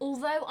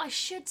 Although I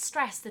should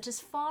stress that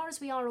as far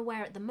as we are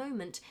aware at the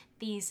moment,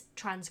 these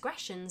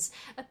transgressions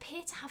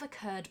appear to have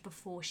occurred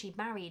before she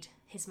married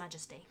His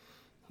Majesty.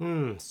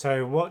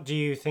 So what do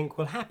you think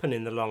will happen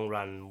in the long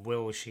run?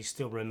 Will she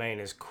still remain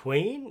as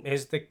Queen?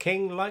 Is the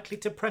King likely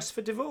to press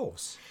for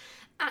divorce?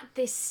 At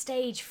this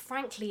stage,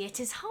 frankly, it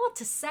is hard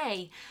to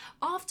say.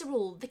 After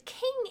all, the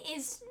King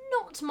is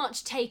not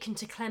much taken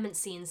to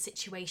clemency in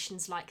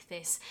situations like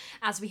this,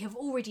 as we have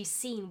already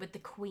seen with the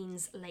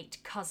Queen's late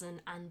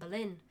cousin, Anne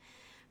Boleyn.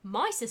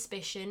 My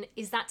suspicion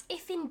is that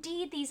if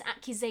indeed these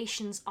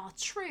accusations are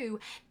true,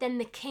 then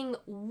the King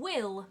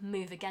will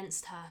move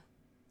against her.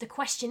 The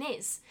question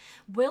is,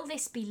 will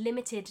this be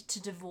limited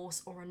to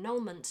divorce or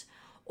annulment?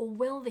 Or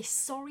will this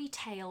sorry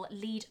tale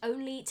lead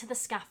only to the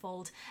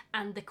scaffold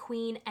and the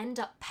Queen end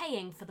up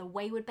paying for the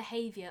wayward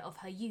behaviour of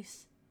her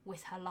youth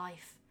with her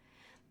life?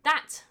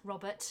 That,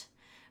 Robert,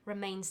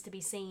 remains to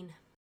be seen.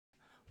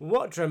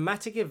 What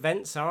dramatic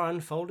events are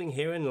unfolding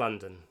here in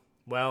London?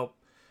 Well,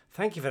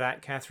 thank you for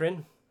that,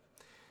 Catherine.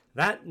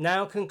 That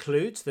now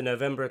concludes the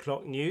November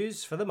O'Clock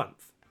news for the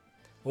month.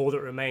 All that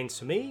remains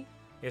for me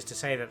is to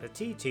say that the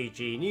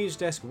TTG News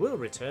Desk will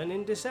return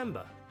in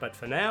December, but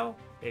for now,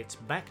 it's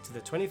back to the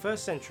 21st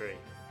century.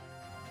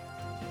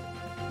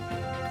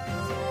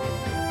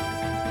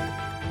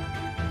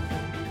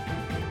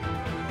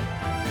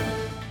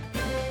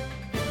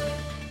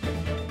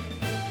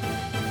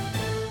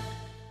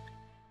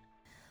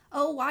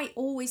 Oh, I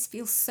always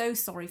feel so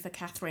sorry for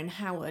Catherine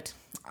Howard.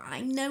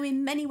 I know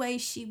in many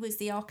ways she was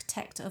the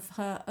architect of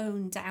her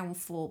own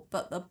downfall,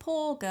 but the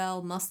poor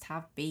girl must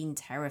have been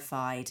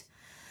terrified.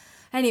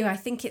 Anyway, I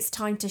think it's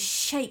time to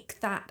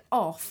shake that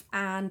off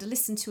and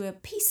listen to a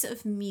piece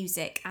of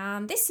music.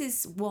 And this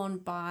is one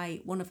by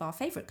one of our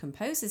favourite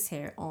composers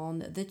here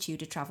on the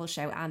Tudor Travel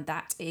Show, and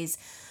that is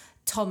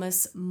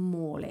Thomas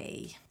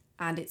Morley.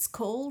 And it's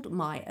called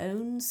My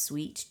Own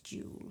Sweet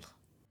Jewel.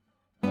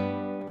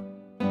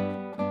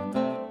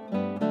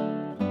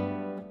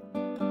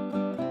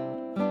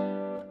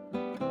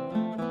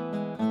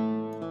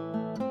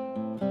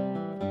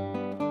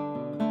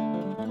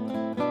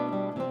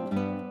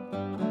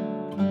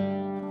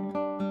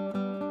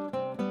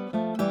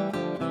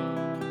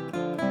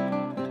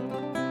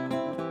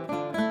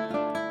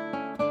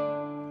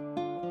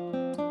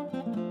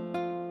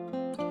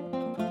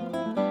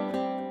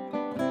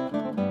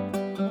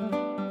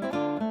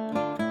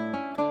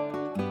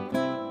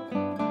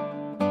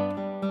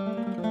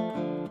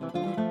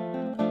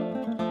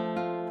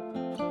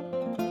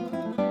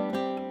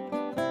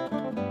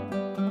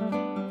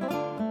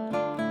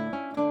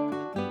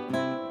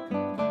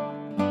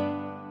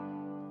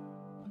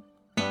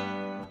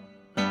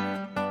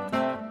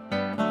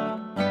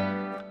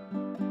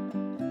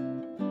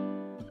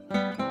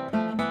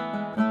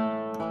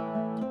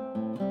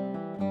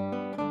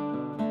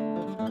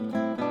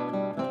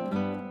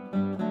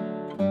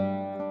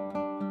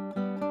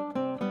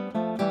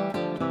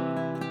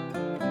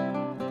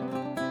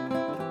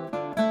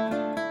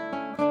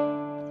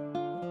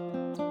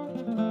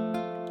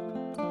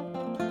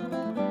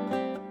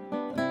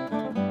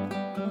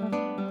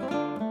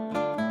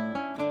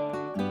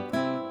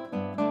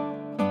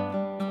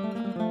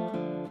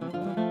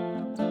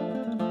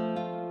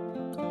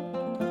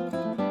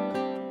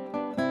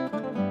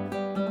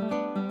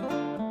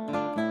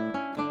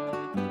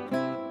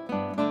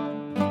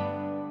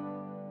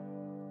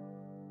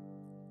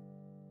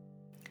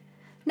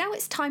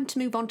 it's time to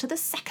move on to the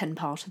second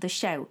part of the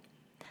show.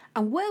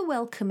 And we're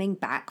welcoming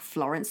back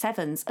Florence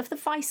Evans of the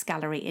Vice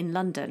Gallery in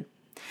London.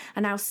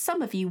 And now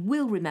some of you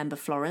will remember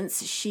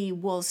Florence. She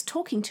was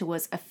talking to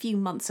us a few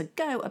months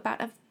ago about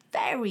a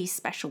very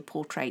special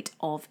portrait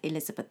of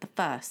Elizabeth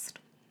I.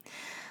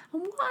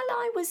 And while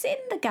I was in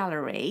the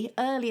gallery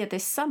earlier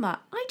this summer,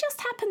 I just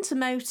happened to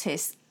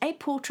notice a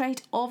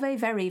portrait of a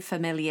very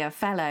familiar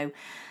fellow.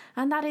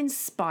 And that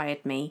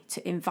inspired me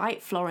to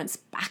invite Florence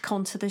back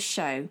onto the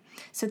show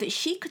so that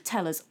she could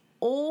tell us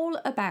all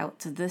about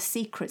the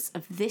secrets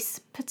of this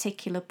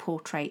particular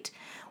portrait,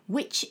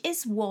 which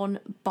is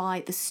one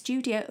by the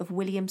studio of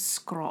William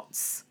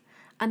Scrotts.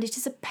 And it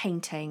is a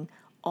painting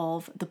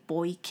of the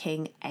boy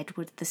king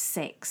Edward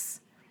VI.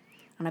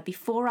 And now,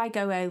 before I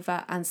go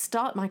over and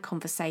start my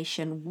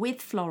conversation with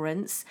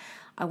Florence,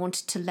 I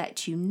wanted to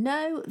let you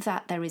know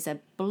that there is a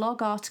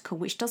blog article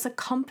which does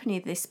accompany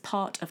this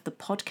part of the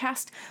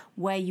podcast,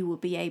 where you will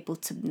be able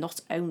to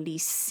not only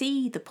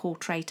see the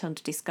portrait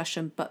under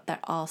discussion, but there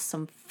are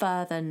some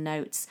further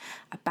notes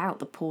about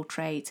the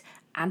portrait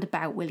and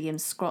about William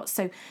Scrotts.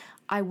 So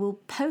I will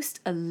post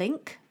a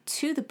link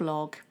to the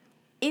blog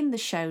in the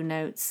show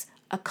notes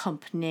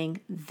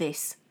accompanying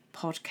this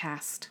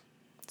podcast.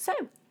 So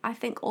I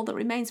think all that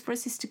remains for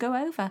us is to go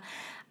over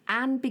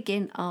and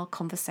begin our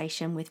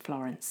conversation with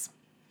Florence.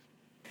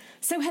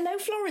 So hello,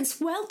 Florence.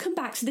 Welcome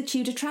back to the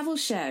Tudor Travel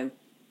Show.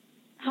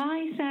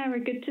 Hi, Sarah.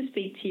 Good to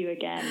speak to you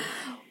again.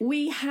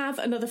 We have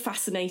another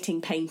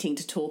fascinating painting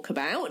to talk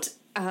about.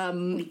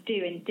 We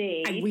do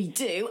indeed. And we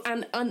do.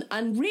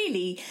 And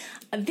really,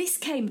 this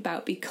came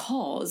about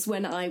because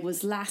when I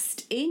was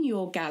last in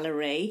your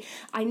gallery,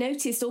 I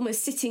noticed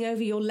almost sitting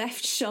over your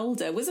left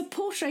shoulder was a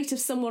portrait of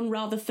someone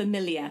rather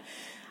familiar.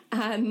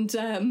 And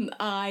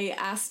I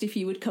asked if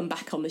you would come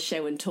back on the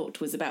show and talk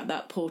to us about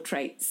that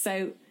portrait.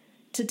 So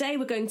today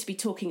we're going to be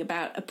talking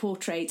about a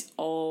portrait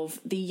of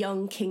the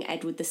young King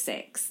Edward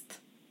VI.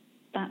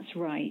 That's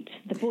right,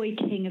 the boy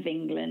king of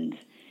England.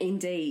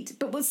 Indeed.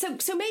 But so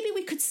maybe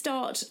we could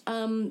start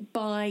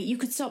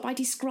by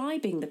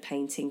describing the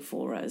painting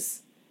for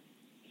us.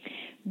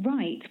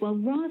 Right. Well,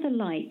 rather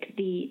like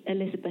the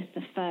Elizabeth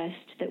I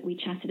that we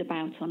chatted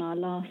about on our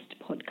last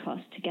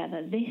podcast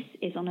together, this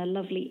is on a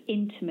lovely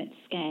intimate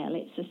scale.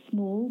 It's a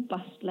small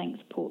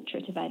bust-length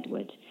portrait of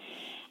Edward.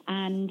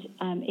 And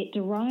it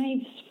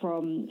derives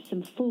from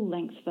some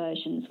full-length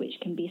versions which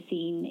can be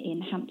seen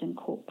in Hampton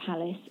Court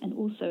Palace and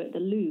also at the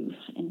Louvre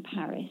in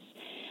Paris.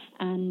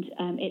 And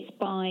it's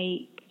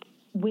by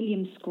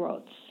William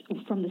Scrotts,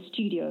 from the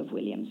studio of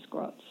William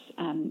Scrotts.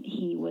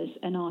 He was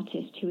an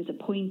artist who was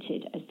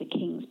appointed as the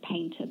king's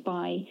painter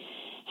by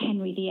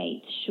Henry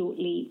VIII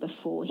shortly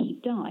before he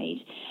died.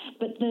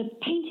 But the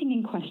painting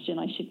in question,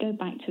 I should go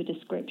back to a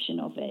description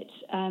of it.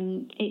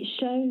 It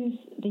shows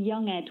the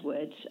young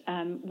Edward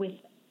with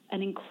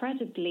an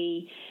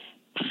incredibly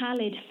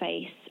pallid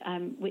face,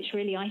 which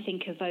really I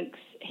think evokes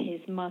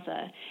his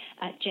mother,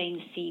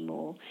 Jane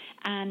Seymour,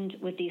 and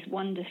with these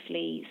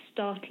wonderfully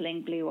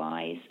startling blue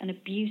eyes and a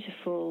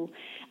beautiful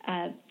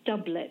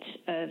doublet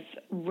of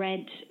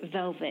red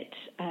velvet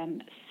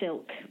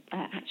silk,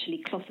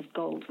 actually cloth of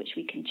gold, which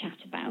we can chat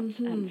about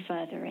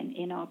further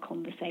in our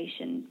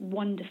conversation,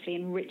 wonderfully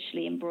and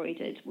richly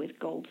embroidered with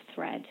gold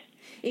thread.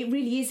 It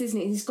really is, isn't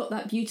it? He's got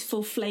that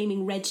beautiful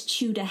flaming red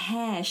Tudor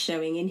hair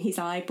showing in his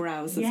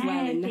eyebrows as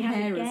well. In the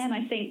hair. Again,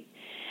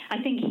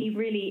 I think he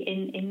really,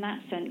 in that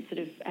sense, sort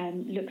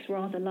of looks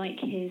rather like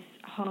his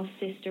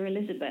half-sister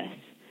Elizabeth.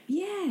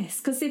 Yes,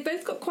 because they've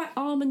both got quite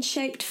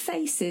almond-shaped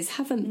faces,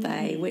 haven't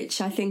they? Which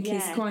I think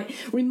is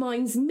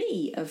reminds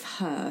me of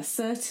her,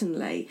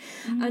 certainly.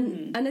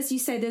 And as you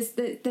say,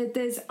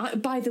 there's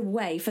by the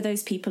way, for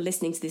those people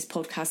listening to this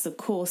podcast, of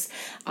course,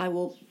 I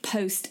will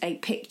post a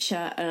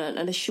picture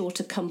and a short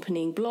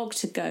accompanying blog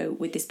to go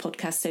with this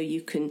podcast, so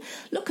you can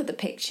look at the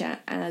picture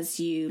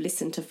as you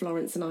listen to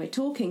Florence and I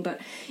talking.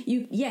 But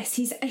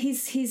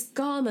his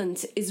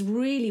garment is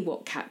really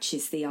what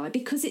catches the eye,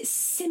 because it's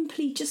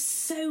simply just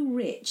so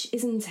rich,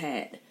 isn't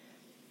it?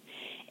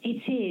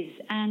 It is,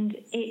 and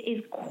it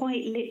is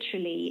quite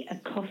literally a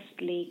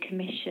costly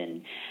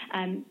commission.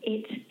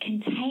 It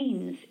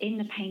contains in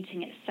the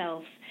painting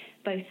itself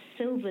both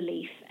silver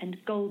leaf and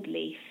gold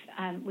leaf,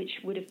 which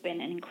would have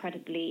been an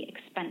incredibly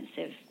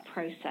expensive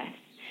process.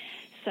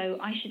 So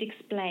I should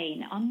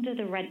explain, under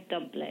the red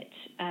doublet,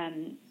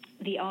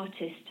 the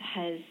artist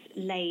has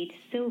laid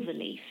silver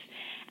leaf,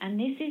 and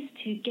this is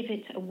to give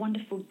it a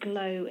wonderful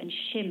glow and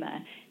shimmer,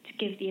 to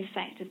give the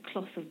effect of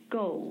cloth of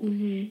gold.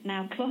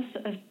 Now, cloth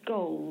of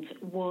gold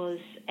was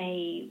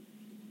a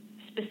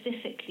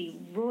specifically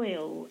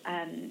royal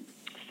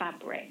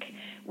fabric,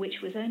 which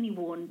was only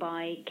worn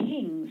by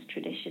kings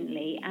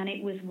traditionally, and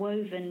it was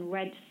woven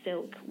red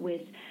silk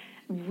with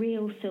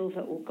real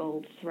silver or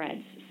gold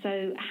threads.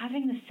 So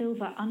having the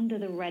silver under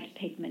the red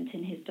pigment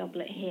in his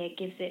doublet here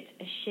gives it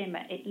a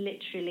shimmer. It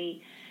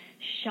literally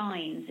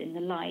shines in the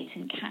light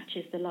and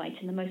catches the light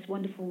in the most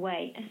wonderful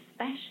way,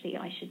 especially,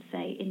 I should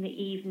say, in the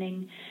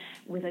evening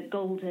with a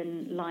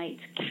golden light,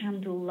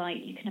 candle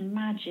light. You can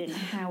imagine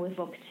how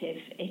evocative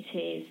it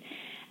is.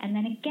 And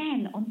then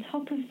again, on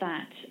top of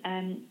that,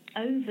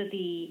 over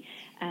the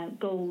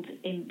gold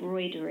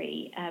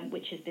embroidery,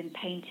 which has been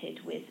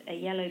painted with a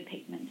yellow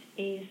pigment,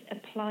 is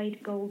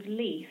applied gold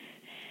leaf.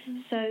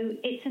 So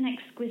it's an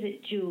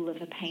exquisite jewel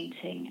of a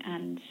painting,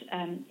 and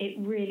it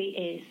really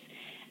is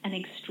an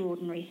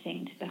extraordinary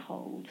thing to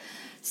behold.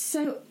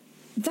 So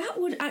that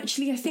would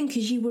actually, I think,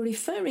 as you were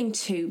referring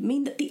to,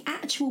 mean that the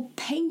actual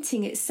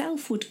painting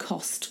itself would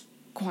cost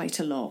quite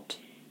a lot.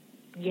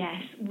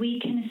 Yes, we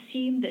can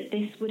assume that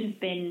this would have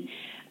been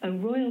a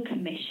royal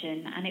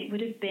commission, and it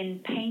would have been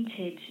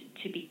painted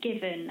to be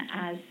given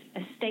as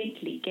a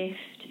stately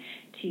gift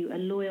to a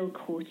loyal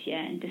courtier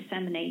and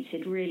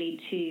disseminated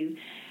really to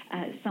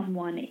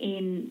someone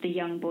in the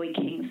young boy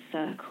king's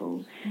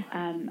circle.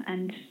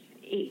 And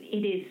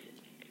it is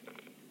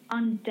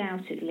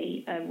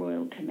undoubtedly a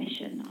royal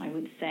commission, I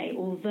would say,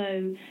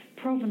 although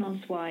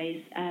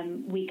provenance-wise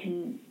we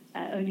can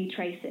only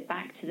trace it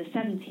back to the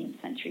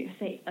 17th century. I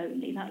say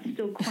only, that's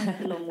still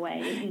quite a long way,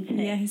 isn't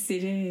it? Yes,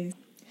 it is.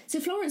 So,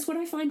 Florence, what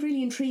I find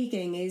really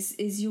intriguing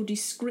is your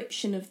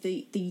description of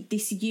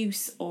this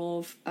use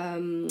of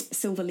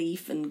silver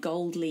leaf and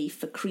gold leaf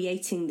for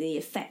creating the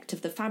effect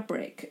of the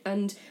fabric.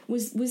 And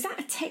was that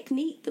a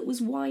technique that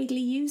was widely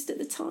used at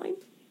the time?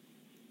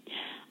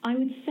 I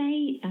would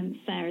say,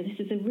 Sarah, this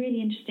is a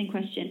really interesting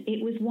question.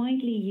 It was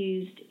widely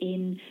used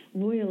in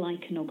royal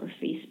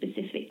iconography,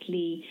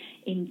 specifically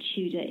in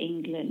Tudor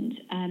England.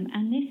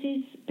 And this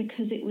is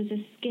because it was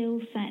a skill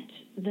set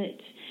that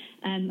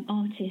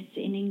artists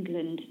in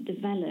England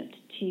developed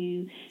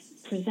to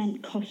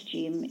present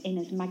costume in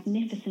as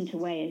magnificent a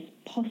way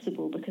as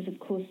possible, because, of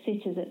course,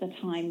 sitters at the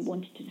time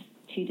wanted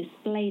to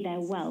display their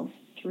wealth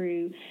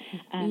through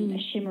a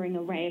shimmering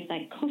array of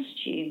their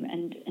costume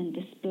and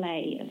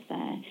display of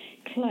their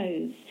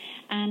clothes.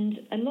 And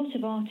a lot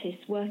of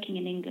artists working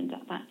in England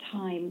at that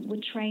time were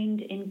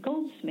trained in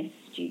goldsmith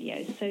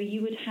studios. So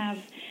you would have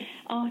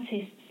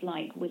artists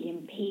like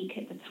William Peake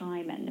at the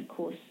time, and of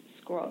course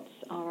Scrotts,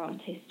 our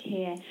artist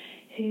here,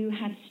 who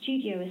had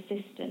studio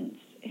assistants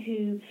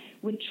who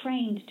were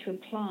trained to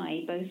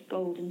apply both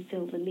gold and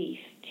silver leaf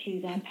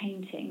to their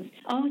paintings.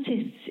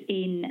 Artists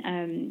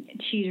in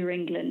Tudor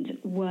England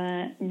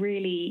were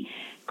really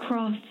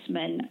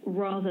craftsmen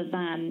rather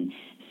than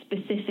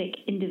specific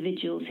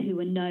individuals who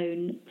were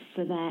known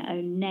for their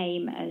own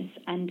name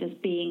as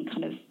being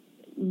kind of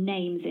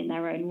names in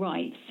their own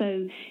right.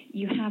 So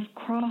you have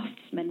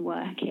craftsmen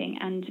working,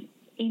 and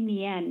in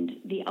the end,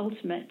 the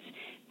ultimate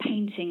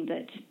painting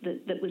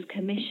that was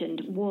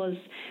commissioned was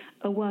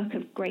a work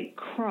of great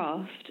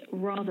craft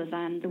rather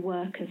than the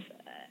work of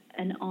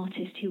an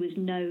artist who was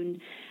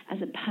known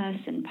as a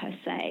person per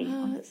se.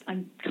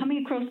 I'm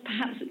coming across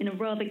perhaps in a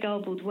rather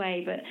garbled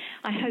way, but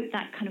I hope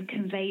that kind of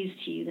conveys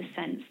to you the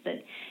sense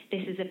that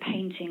this is a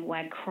painting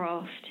where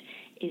craft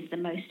is the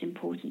most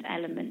important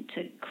element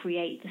to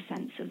create the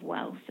sense of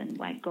wealth, and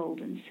where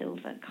gold and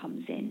silver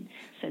comes in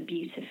so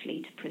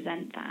beautifully to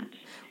present that.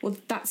 Well,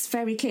 that's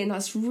very clear, and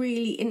that's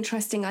really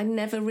interesting. I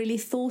never really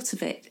thought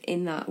of it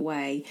in that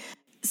way.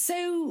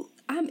 So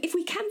if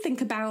we can think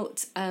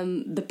about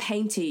the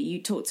painter, you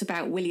talked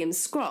about William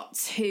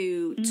Scrotts,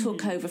 who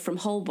took over from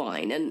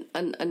Holbein,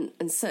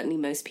 and certainly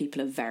most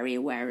people are very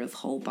aware of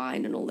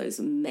Holbein and all those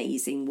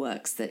amazing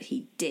works that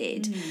he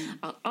did.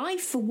 I,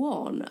 for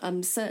one,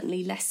 am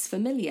certainly less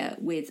familiar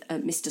with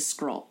Mr.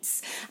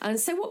 Scrotts. And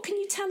so what can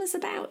you tell us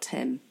about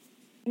him?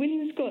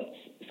 William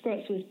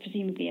Scrotts was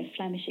presumably of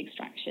Flemish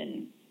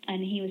extraction,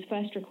 and he was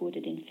first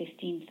recorded in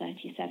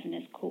 1537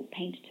 as court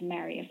painter to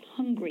Mary of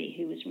Hungary,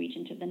 who was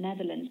regent of the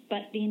Netherlands.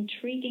 But the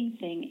intriguing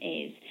thing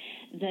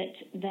is that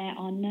there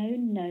are no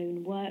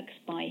known works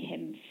by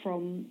him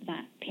from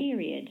that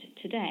period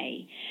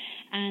today.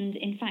 And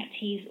in fact,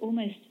 he's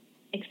almost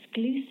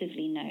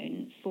exclusively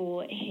known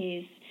for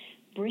his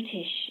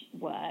British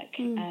work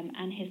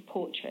and his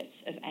portraits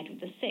of Edward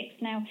VI.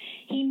 Now,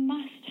 he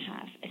must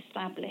have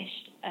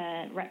established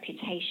a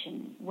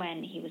reputation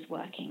when he was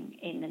working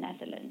in the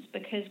Netherlands,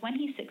 because when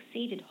he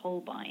succeeded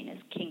Holbein as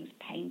king's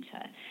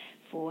painter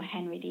for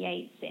Henry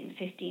VIII in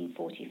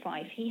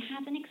 1545, he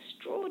had an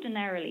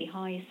extraordinarily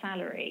high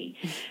salary,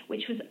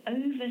 which was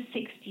over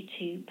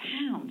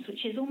 £62,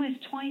 which is almost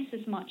twice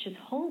as much as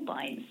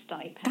Holbein's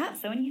stipend.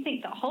 So when you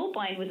think that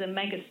Holbein was a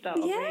megastar,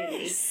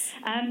 really,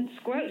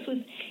 Scrotts was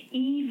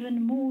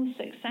even more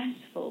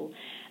successful.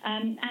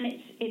 And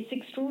it's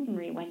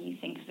extraordinary when you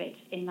think of it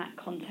in that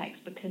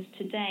context, because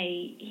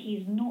today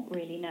he's not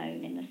really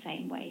known in the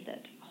same way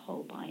that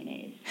Holbein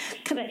is.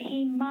 But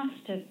he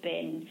must have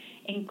been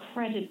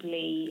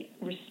incredibly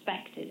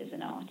respected as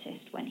an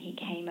artist when he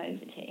came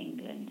over to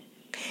England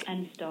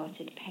and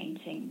started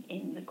painting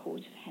in the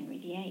court of Henry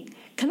VIII.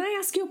 Can I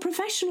ask your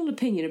professional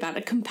opinion about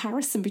a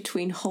comparison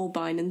between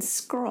Holbein and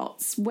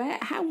Scrotts?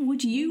 How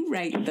would you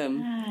rate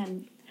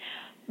them?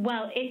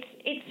 Well,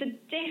 it's a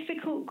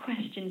difficult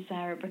question,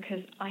 Sarah,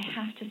 because I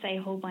have to say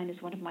Holbein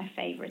is one of my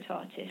favourite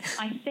artists.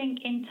 I think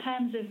in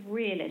terms of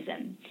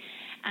realism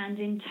and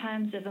in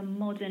terms of a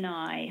modern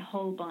eye,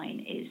 Holbein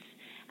is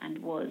and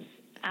was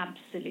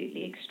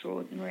absolutely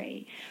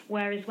extraordinary.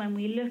 Whereas when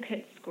we look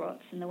at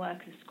Scrots and the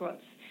work of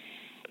Scrots,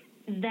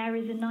 there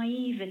is a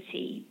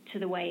naivety to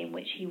the way in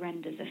which he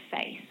renders a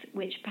face,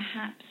 which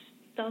perhaps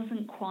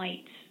doesn't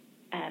quite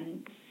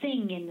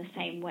sing in the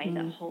same way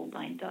that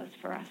Holbein does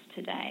for us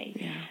today.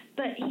 Yeah.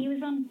 But he was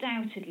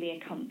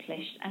undoubtedly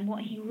accomplished, and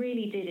what he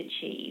really did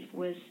achieve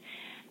was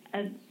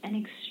an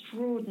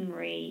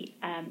extraordinary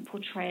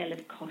portrayal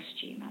of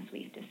costume, as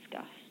we've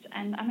discussed.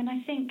 And I mean,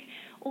 I think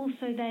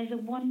also there's a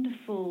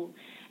wonderful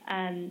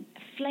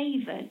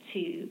flavour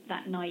to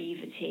that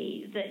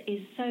naivety that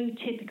is so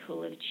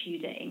typical of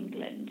Tudor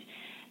England,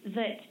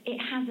 that it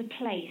has a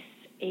place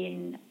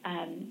in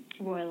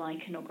royal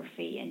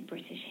iconography in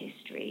British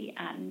history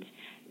and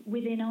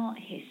within art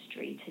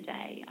history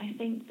today. I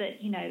think that,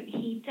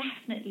 he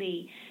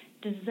definitely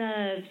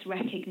deserves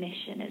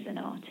recognition as an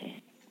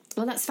artist.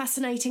 Well, that's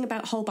fascinating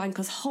about Holbein,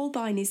 because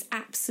Holbein is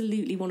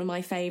absolutely one of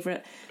my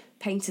favourite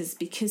painters,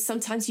 because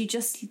sometimes you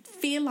just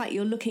feel like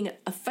you're looking at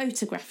a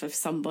photograph of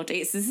somebody.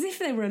 It's as if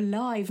they were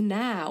alive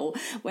now,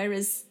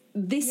 whereas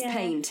this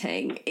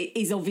painting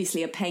is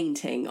obviously a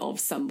painting of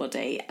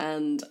somebody,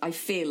 and I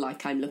feel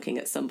like I'm looking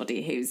at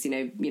somebody who's,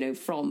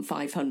 from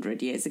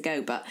 500 years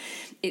ago. But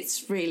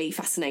it's really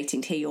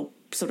fascinating to hear your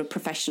sort of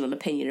professional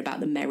opinion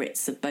about the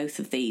merits of both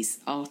of these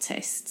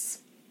artists.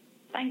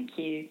 Thank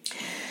you.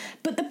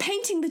 But the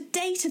painting, the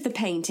date of the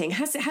painting,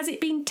 has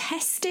it been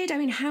tested? I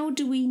mean, how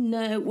do we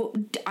know?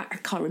 I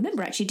can't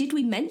remember, actually. Did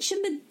we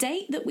mention the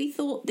date that we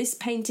thought this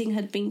painting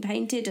had been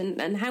painted,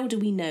 and how do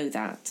we know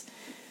that?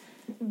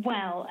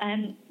 Well,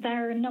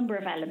 there are a number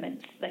of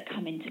elements that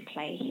come into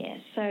play here.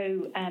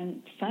 So,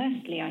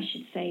 firstly, I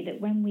should say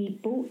that when we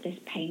bought this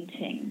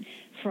painting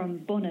from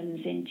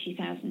Bonhams in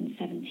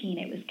 2017,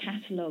 it was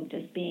catalogued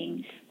as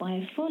being by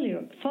a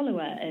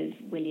follower of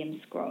William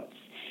Scrott's.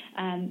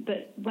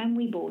 But when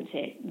we bought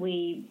it,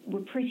 we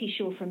were pretty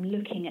sure from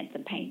looking at the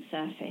paint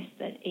surface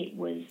that it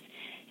was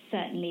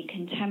certainly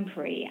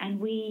contemporary, and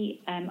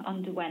we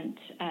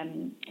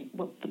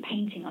the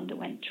painting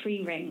underwent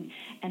tree ring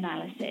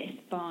analysis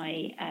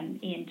by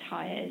Ian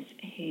Tyers,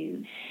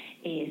 who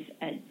is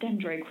a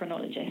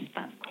dendrochronologist.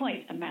 That's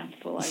quite a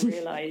mouthful, I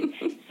realise.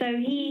 So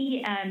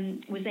he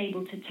was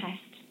able to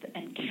test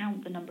and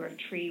count the number of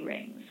tree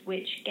rings,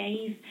 which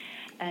gave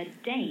a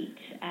date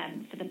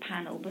for the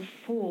panel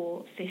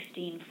before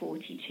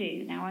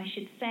 1542. Now, I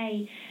should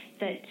say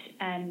that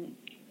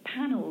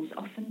panels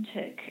often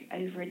took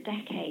over a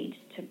decade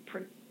to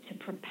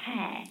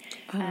prepare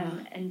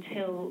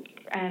until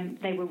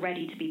they were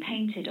ready to be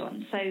painted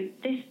on. So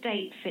this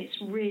date fits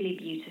really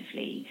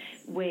beautifully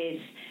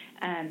with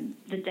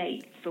the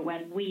date for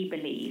when we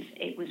believe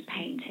it was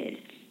painted.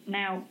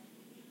 Now,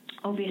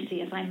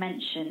 obviously, as I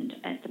mentioned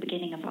at the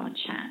beginning of our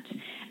chat,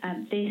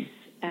 this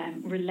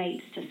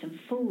relates to some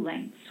full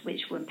lengths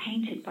which were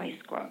painted by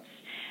Scrots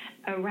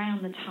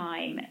around the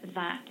time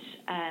that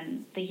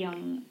the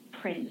young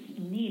prince,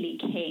 nearly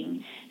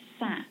king,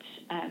 sat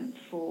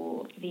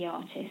for the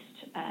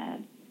artist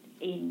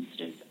in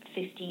sort of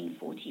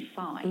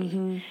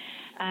 1545.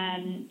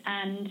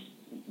 And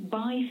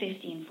by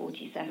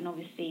 1547,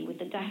 obviously, with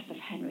the death of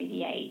Henry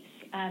VIII,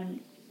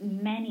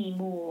 many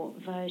more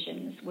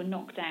versions were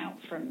knocked out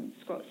from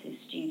Scrott's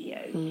studio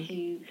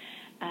to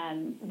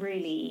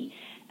really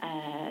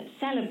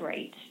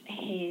celebrate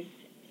his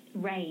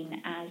reign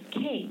as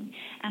king.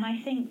 And I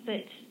think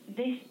that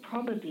this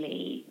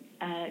probably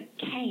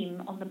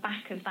came on the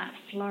back of that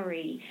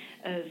flurry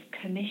of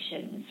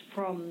commissions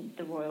from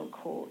the royal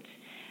court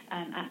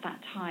at that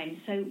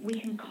time. So we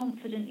can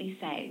confidently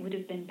say it would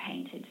have been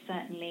painted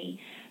certainly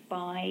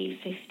by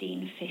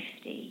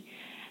 1550.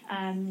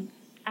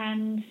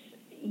 And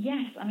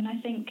yes, I mean, I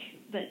think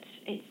that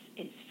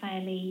it's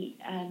fairly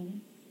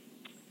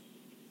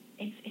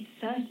it's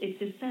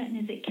as certain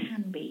as it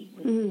can be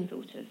with this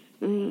sort of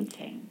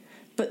painting.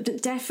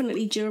 But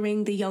definitely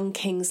during the young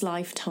king's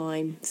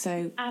lifetime.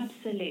 So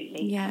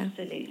absolutely,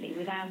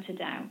 without a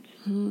doubt.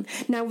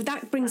 Now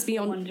that brings me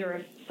on. The wonder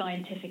of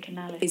scientific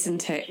analysis,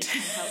 isn't it? Which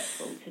is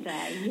helpful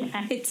today.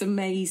 Yeah. It's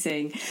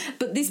amazing.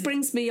 But this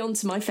brings me on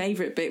to my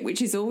favourite bit,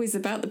 which is always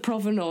about the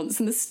provenance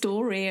and the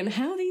story and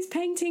how these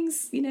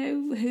paintings,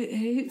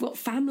 what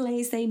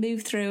families they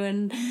move through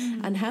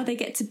and how they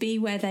get to be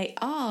where they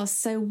are.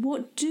 So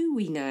what do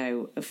we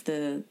know of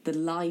the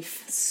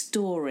life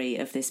story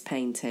of this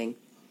painting?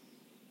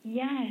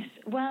 Yes,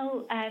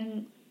 well,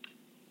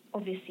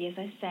 obviously, as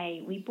I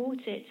say, we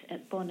bought it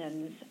at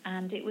Bonhams,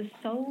 and it was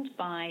sold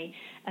by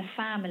a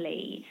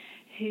family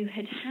who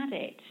had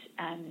it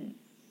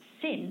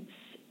since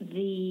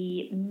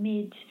the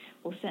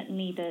or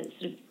certainly the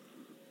sort of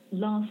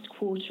last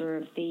quarter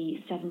of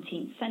the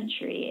 17th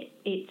century.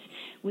 It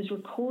was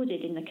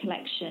recorded in the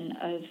collection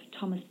of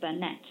Thomas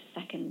Burnet,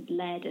 2nd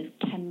Laird of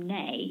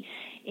Kemnay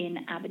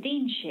in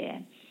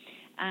Aberdeenshire.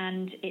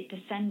 And it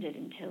descended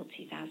until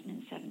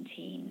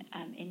 2017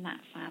 in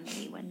that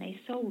family when they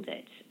sold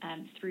it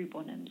through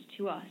Bonhams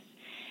to us.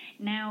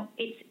 Now,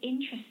 it's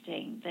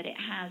interesting that it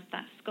has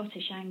that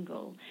Scottish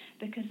angle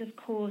because, of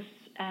course,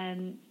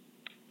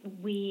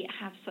 we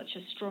have such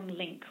a strong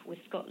link with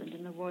Scotland,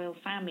 and the royal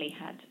family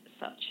had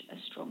such a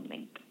strong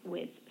link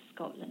with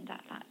Scotland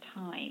at that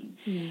time.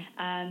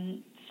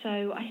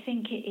 So I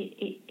think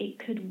it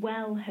could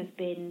well have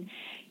been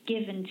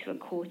given to a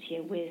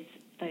courtier with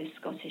those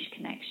Scottish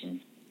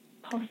connections,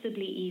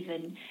 possibly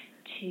even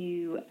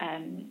to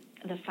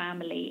the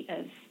family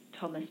of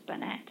Thomas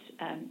Burnet.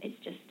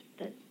 It's just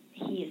that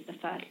he is the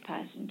first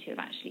person to have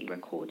actually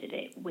recorded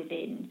it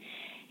within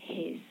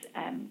his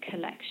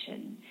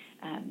collection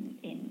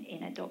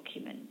in a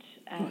document.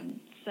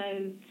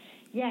 So,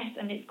 yes,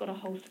 and it's got a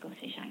whole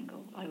Scottish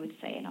angle, I would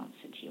say, in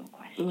answer to your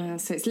question. Well,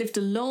 so it's lived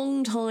a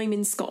long time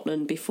in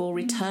Scotland before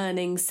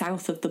returning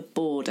south of the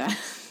border.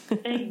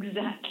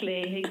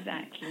 Exactly.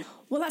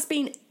 Well, that's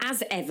been,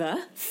 as ever,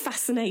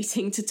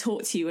 fascinating to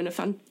talk to you, and a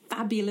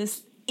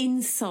fabulous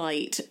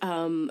insight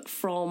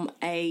from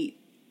a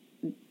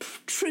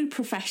true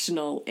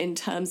professional in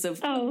terms of...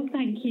 Oh,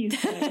 thank you,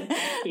 sir.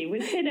 Thank you.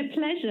 It's been a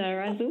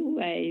pleasure, as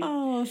always.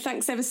 Oh,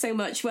 thanks ever so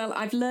much. Well,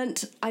 I've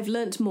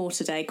learnt more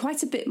today,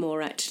 quite a bit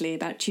more actually,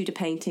 about Tudor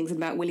paintings and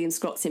about William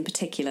Scrotts in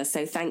particular,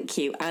 so thank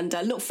you. And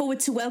I look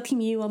forward to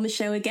welcoming you on the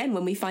show again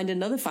when we find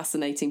another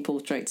fascinating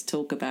portrait to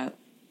talk about.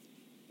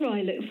 Well,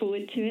 I look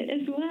forward to it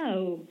as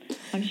well.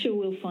 I'm sure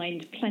we'll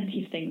find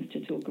plenty of things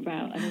to talk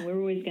about. I mean, we're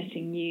always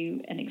getting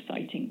new and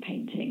exciting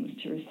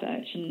paintings to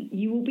research, and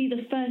you will be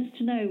the first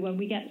to know when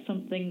we get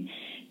something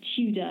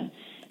Tudor.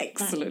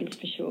 Excellent. That is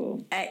for sure.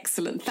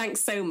 Excellent.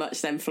 Thanks so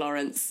much then,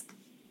 Florence.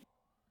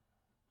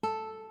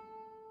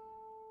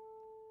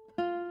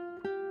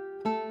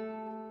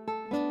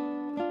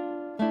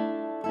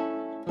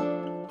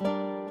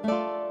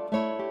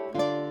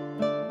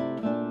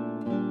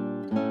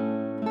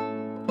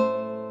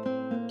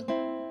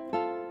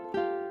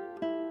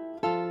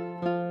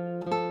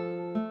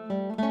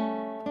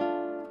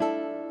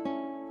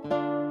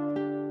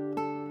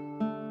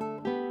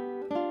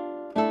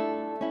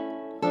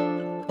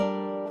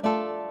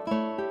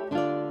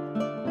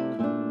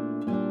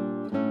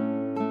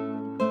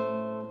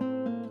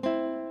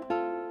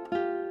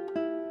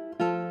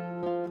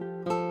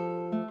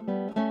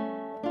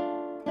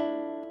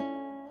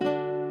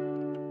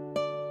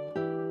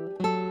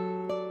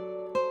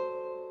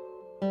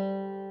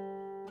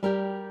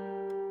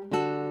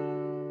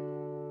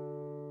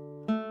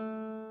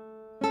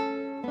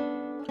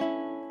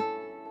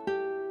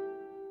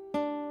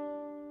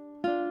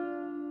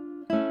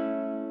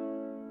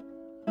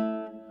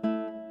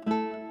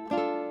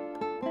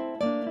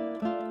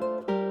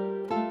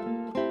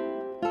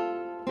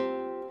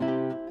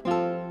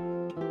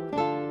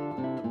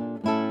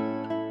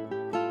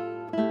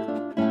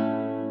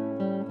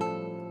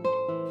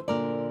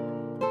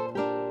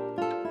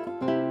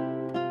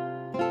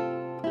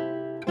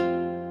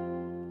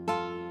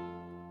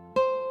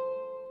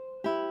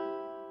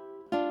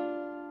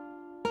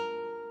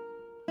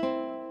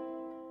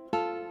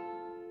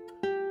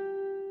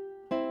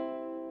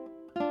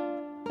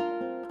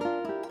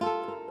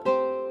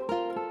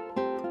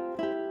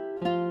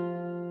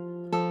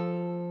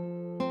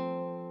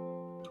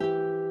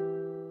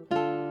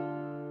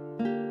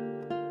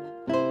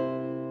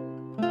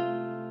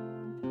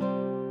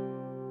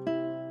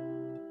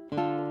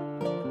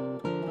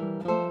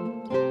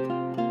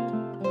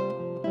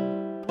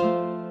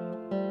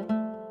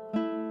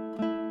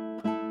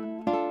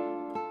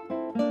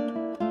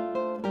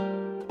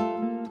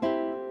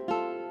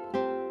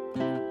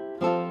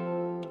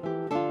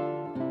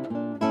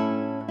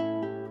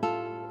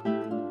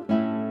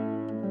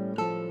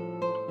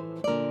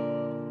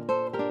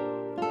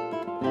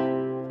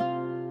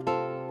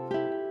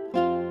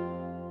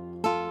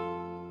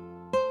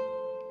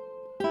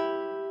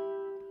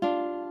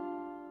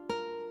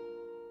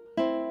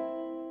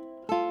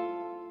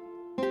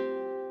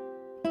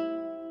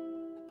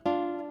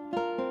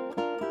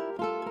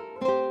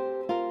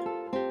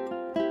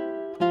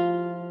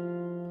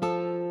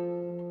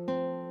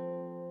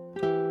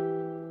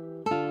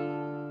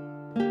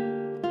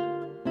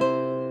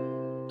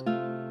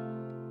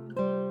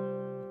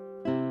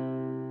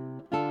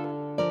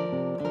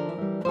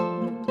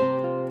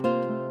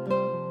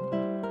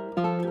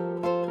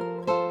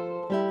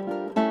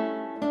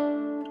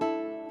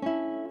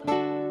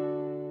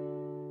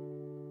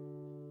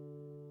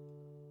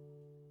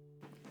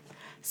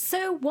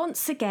 So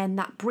once again,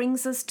 that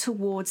brings us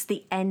towards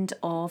the end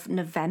of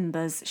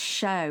November's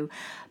show.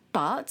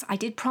 But I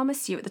did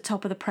promise you at the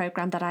top of the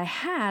programme that I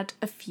had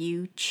a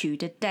few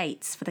Tudor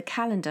dates for the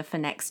calendar for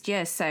next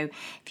year. So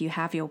if you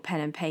have your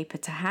pen and paper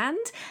to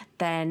hand,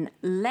 then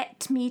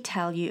let me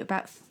tell you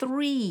about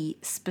 3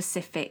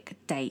 specific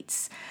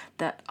dates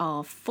that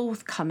are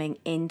forthcoming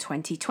in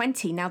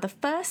 2020. Now, the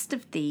first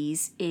of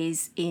these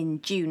is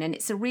in June, and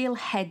it's a real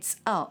heads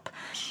up.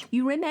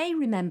 You may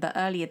remember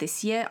earlier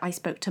this year, I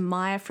spoke to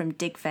Maya from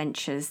Dig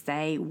Ventures.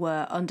 They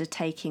were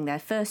undertaking their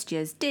first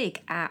year's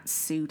dig at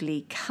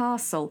Sudeley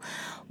Castle.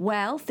 Castle.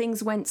 Well,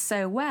 things went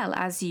so well,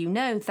 as you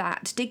know,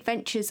 that Dig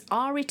Ventures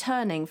are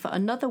returning for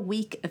another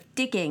week of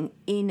digging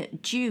in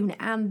June,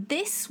 and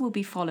this will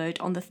be followed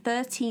on the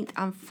 13th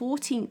and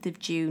 14th of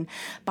June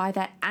by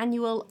their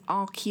annual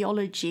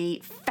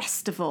archaeology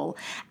festival.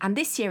 And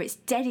this year it's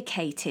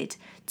dedicated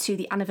to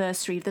the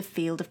anniversary of the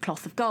Field of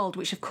Cloth of Gold,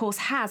 which of course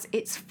has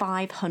its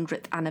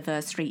 500th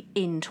anniversary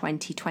in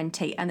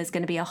 2020. And there's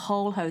going to be a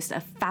whole host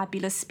of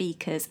fabulous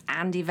speakers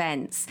and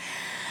events.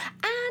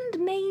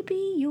 And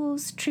maybe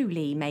yours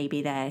truly may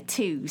be there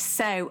too.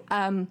 So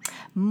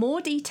more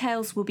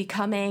details will be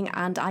coming,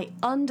 and I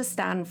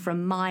understand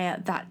from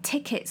Maya that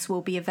tickets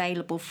will be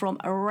available from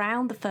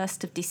around the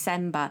 1st of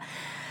December.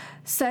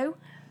 So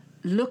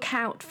look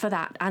out for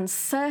that, and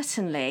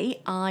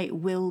certainly I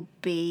will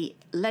be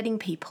letting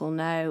people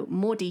know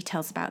more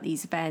details about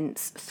these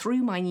events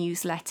through my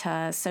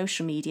newsletter,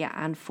 social media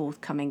and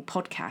forthcoming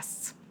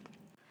podcasts.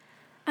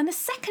 And the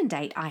second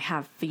date I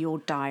have for your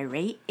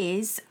diary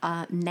is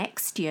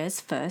next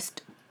year's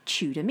first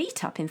Tudor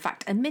meetup, in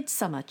fact a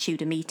midsummer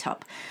Tudor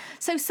meetup.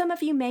 So some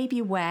of you may be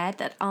aware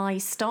that I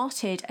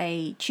started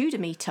a Tudor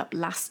meetup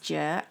last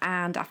year,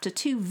 and after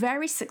 2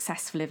 very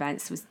successful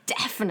events was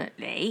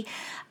definitely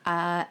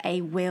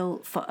a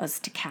will for us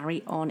to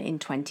carry on in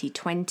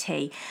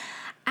 2020.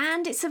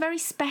 And it's a very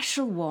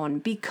special one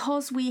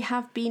because we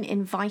have been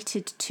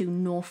invited to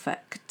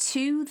Norfolk,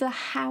 to the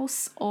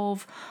house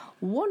of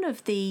one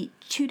of the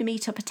Tudor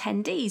meetup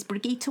attendees,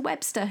 Brigitte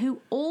Webster,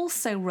 who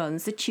also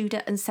runs the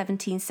Tudor and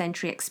 17th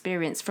century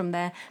experience from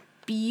their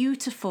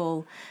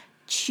beautiful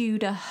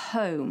Tudor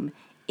home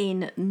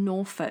in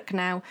Norfolk.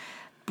 Now,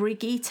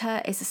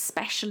 Brigitte is a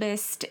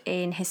specialist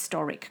in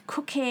historic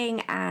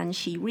cooking, and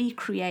she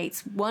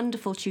recreates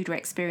wonderful Tudor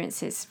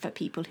experiences for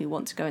people who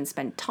want to go and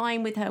spend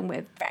time with her. And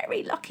we're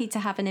very lucky to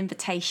have an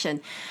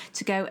invitation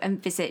to go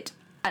and visit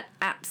an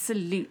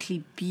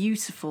absolutely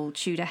beautiful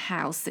Tudor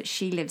house that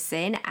she lives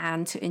in,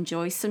 and to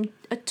enjoy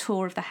a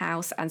tour of the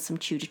house and some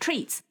Tudor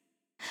treats.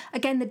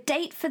 Again, the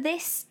date for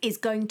this is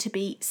going to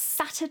be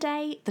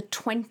Saturday, the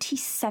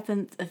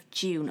 27th of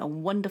June, a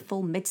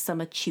wonderful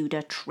midsummer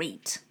Tudor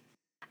treat.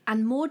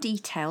 And more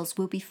details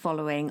will be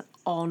following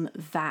on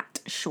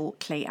that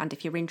shortly. And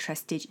if you're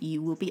interested,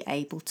 you will be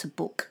able to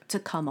book to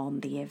come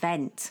on the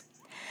event.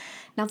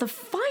 Now, the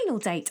final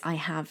date I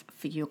have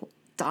for your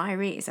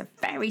diary is a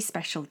very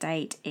special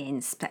date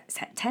in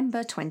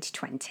September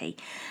 2020.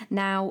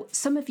 Now,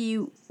 some of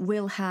you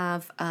will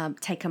have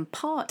taken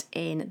part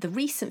in the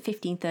recent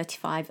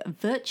 1535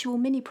 virtual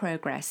mini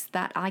progress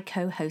that I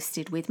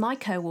co-hosted with my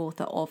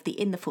co-author of the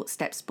In the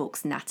Footsteps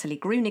books, Natalie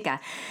Gruniger.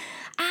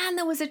 And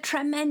there was a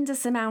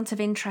tremendous amount of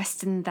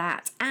interest in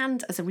that.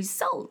 And as a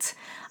result,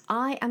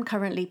 I am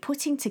currently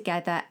putting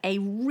together a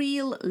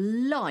real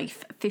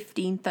life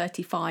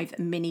 1535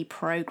 mini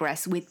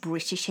progress with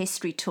British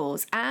history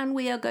tours. And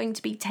we are going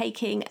to be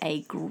taking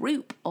a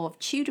group of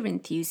Tudor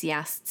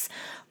enthusiasts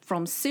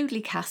from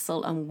Sudeley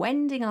Castle and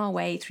wending our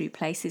way through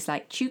places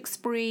like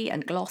Tewkesbury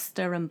and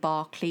Gloucester and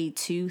Berkeley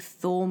to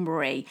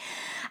Thornbury.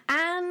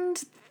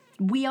 And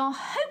we are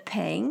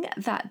hoping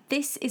that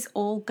this is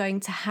all going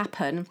to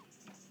happen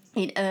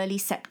in early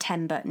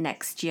September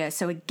next year.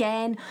 So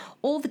again,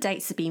 all the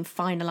dates are being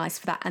finalised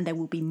for that, and there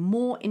will be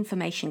more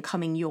information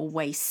coming your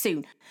way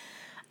soon.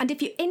 And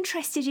if you're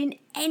interested in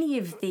any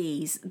of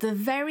these, the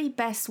very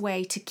best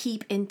way to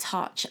keep in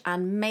touch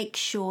and make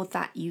sure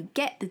that you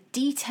get the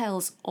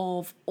details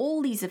of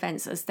all these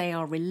events as they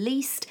are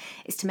released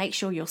is to make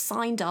sure you're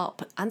signed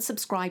up and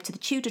subscribed to the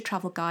Tudor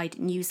Travel Guide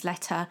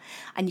newsletter.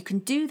 And you can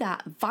do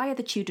that via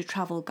the Tudor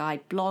Travel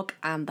Guide blog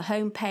and the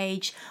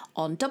homepage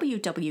on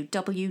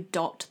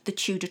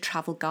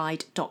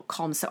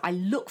www.thetudortravelguide.com. So I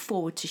look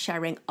forward to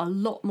sharing a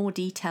lot more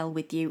detail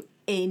with you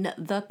in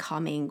the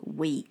coming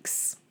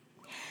weeks.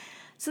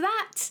 So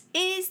that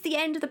is the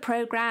end of the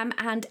programme,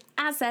 and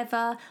as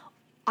ever,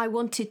 I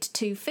wanted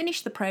to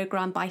finish the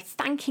programme by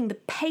thanking the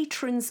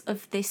patrons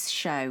of this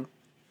show.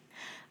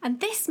 And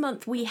this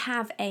month we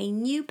have a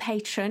new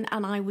patron,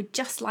 and I would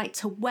just like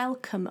to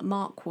welcome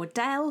Mark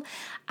Waddell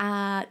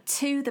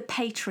to the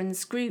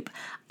patrons group.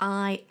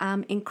 I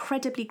am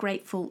incredibly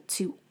grateful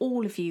to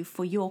all of you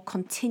for your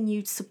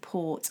continued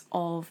support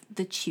of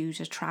the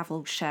Tudor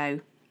Travel Show.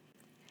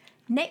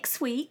 Next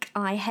week,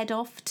 I head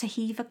off to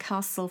Hever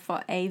Castle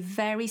for a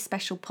very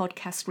special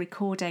podcast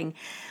recording.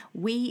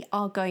 We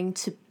are going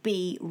to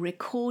be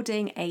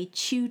recording a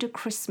Tudor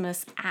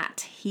Christmas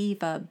at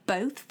Hever,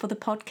 both for the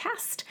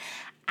podcast,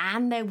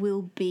 and there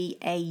will be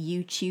a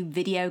YouTube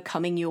video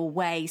coming your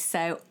way.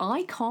 So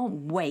I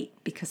can't wait,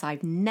 because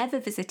I've never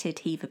visited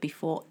Hever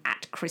before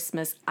at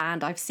Christmas,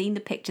 and I've seen the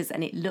pictures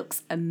and it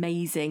looks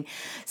amazing.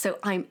 So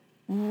I'm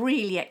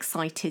really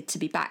excited to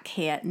be back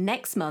here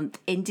next month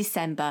in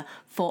December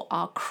for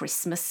our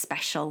Christmas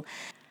special.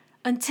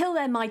 Until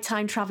then, my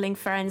time travelling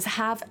friends,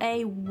 have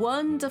a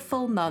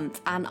wonderful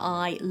month, and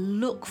I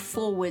look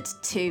forward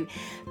to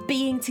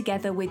being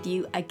together with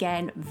you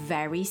again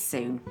very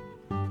soon.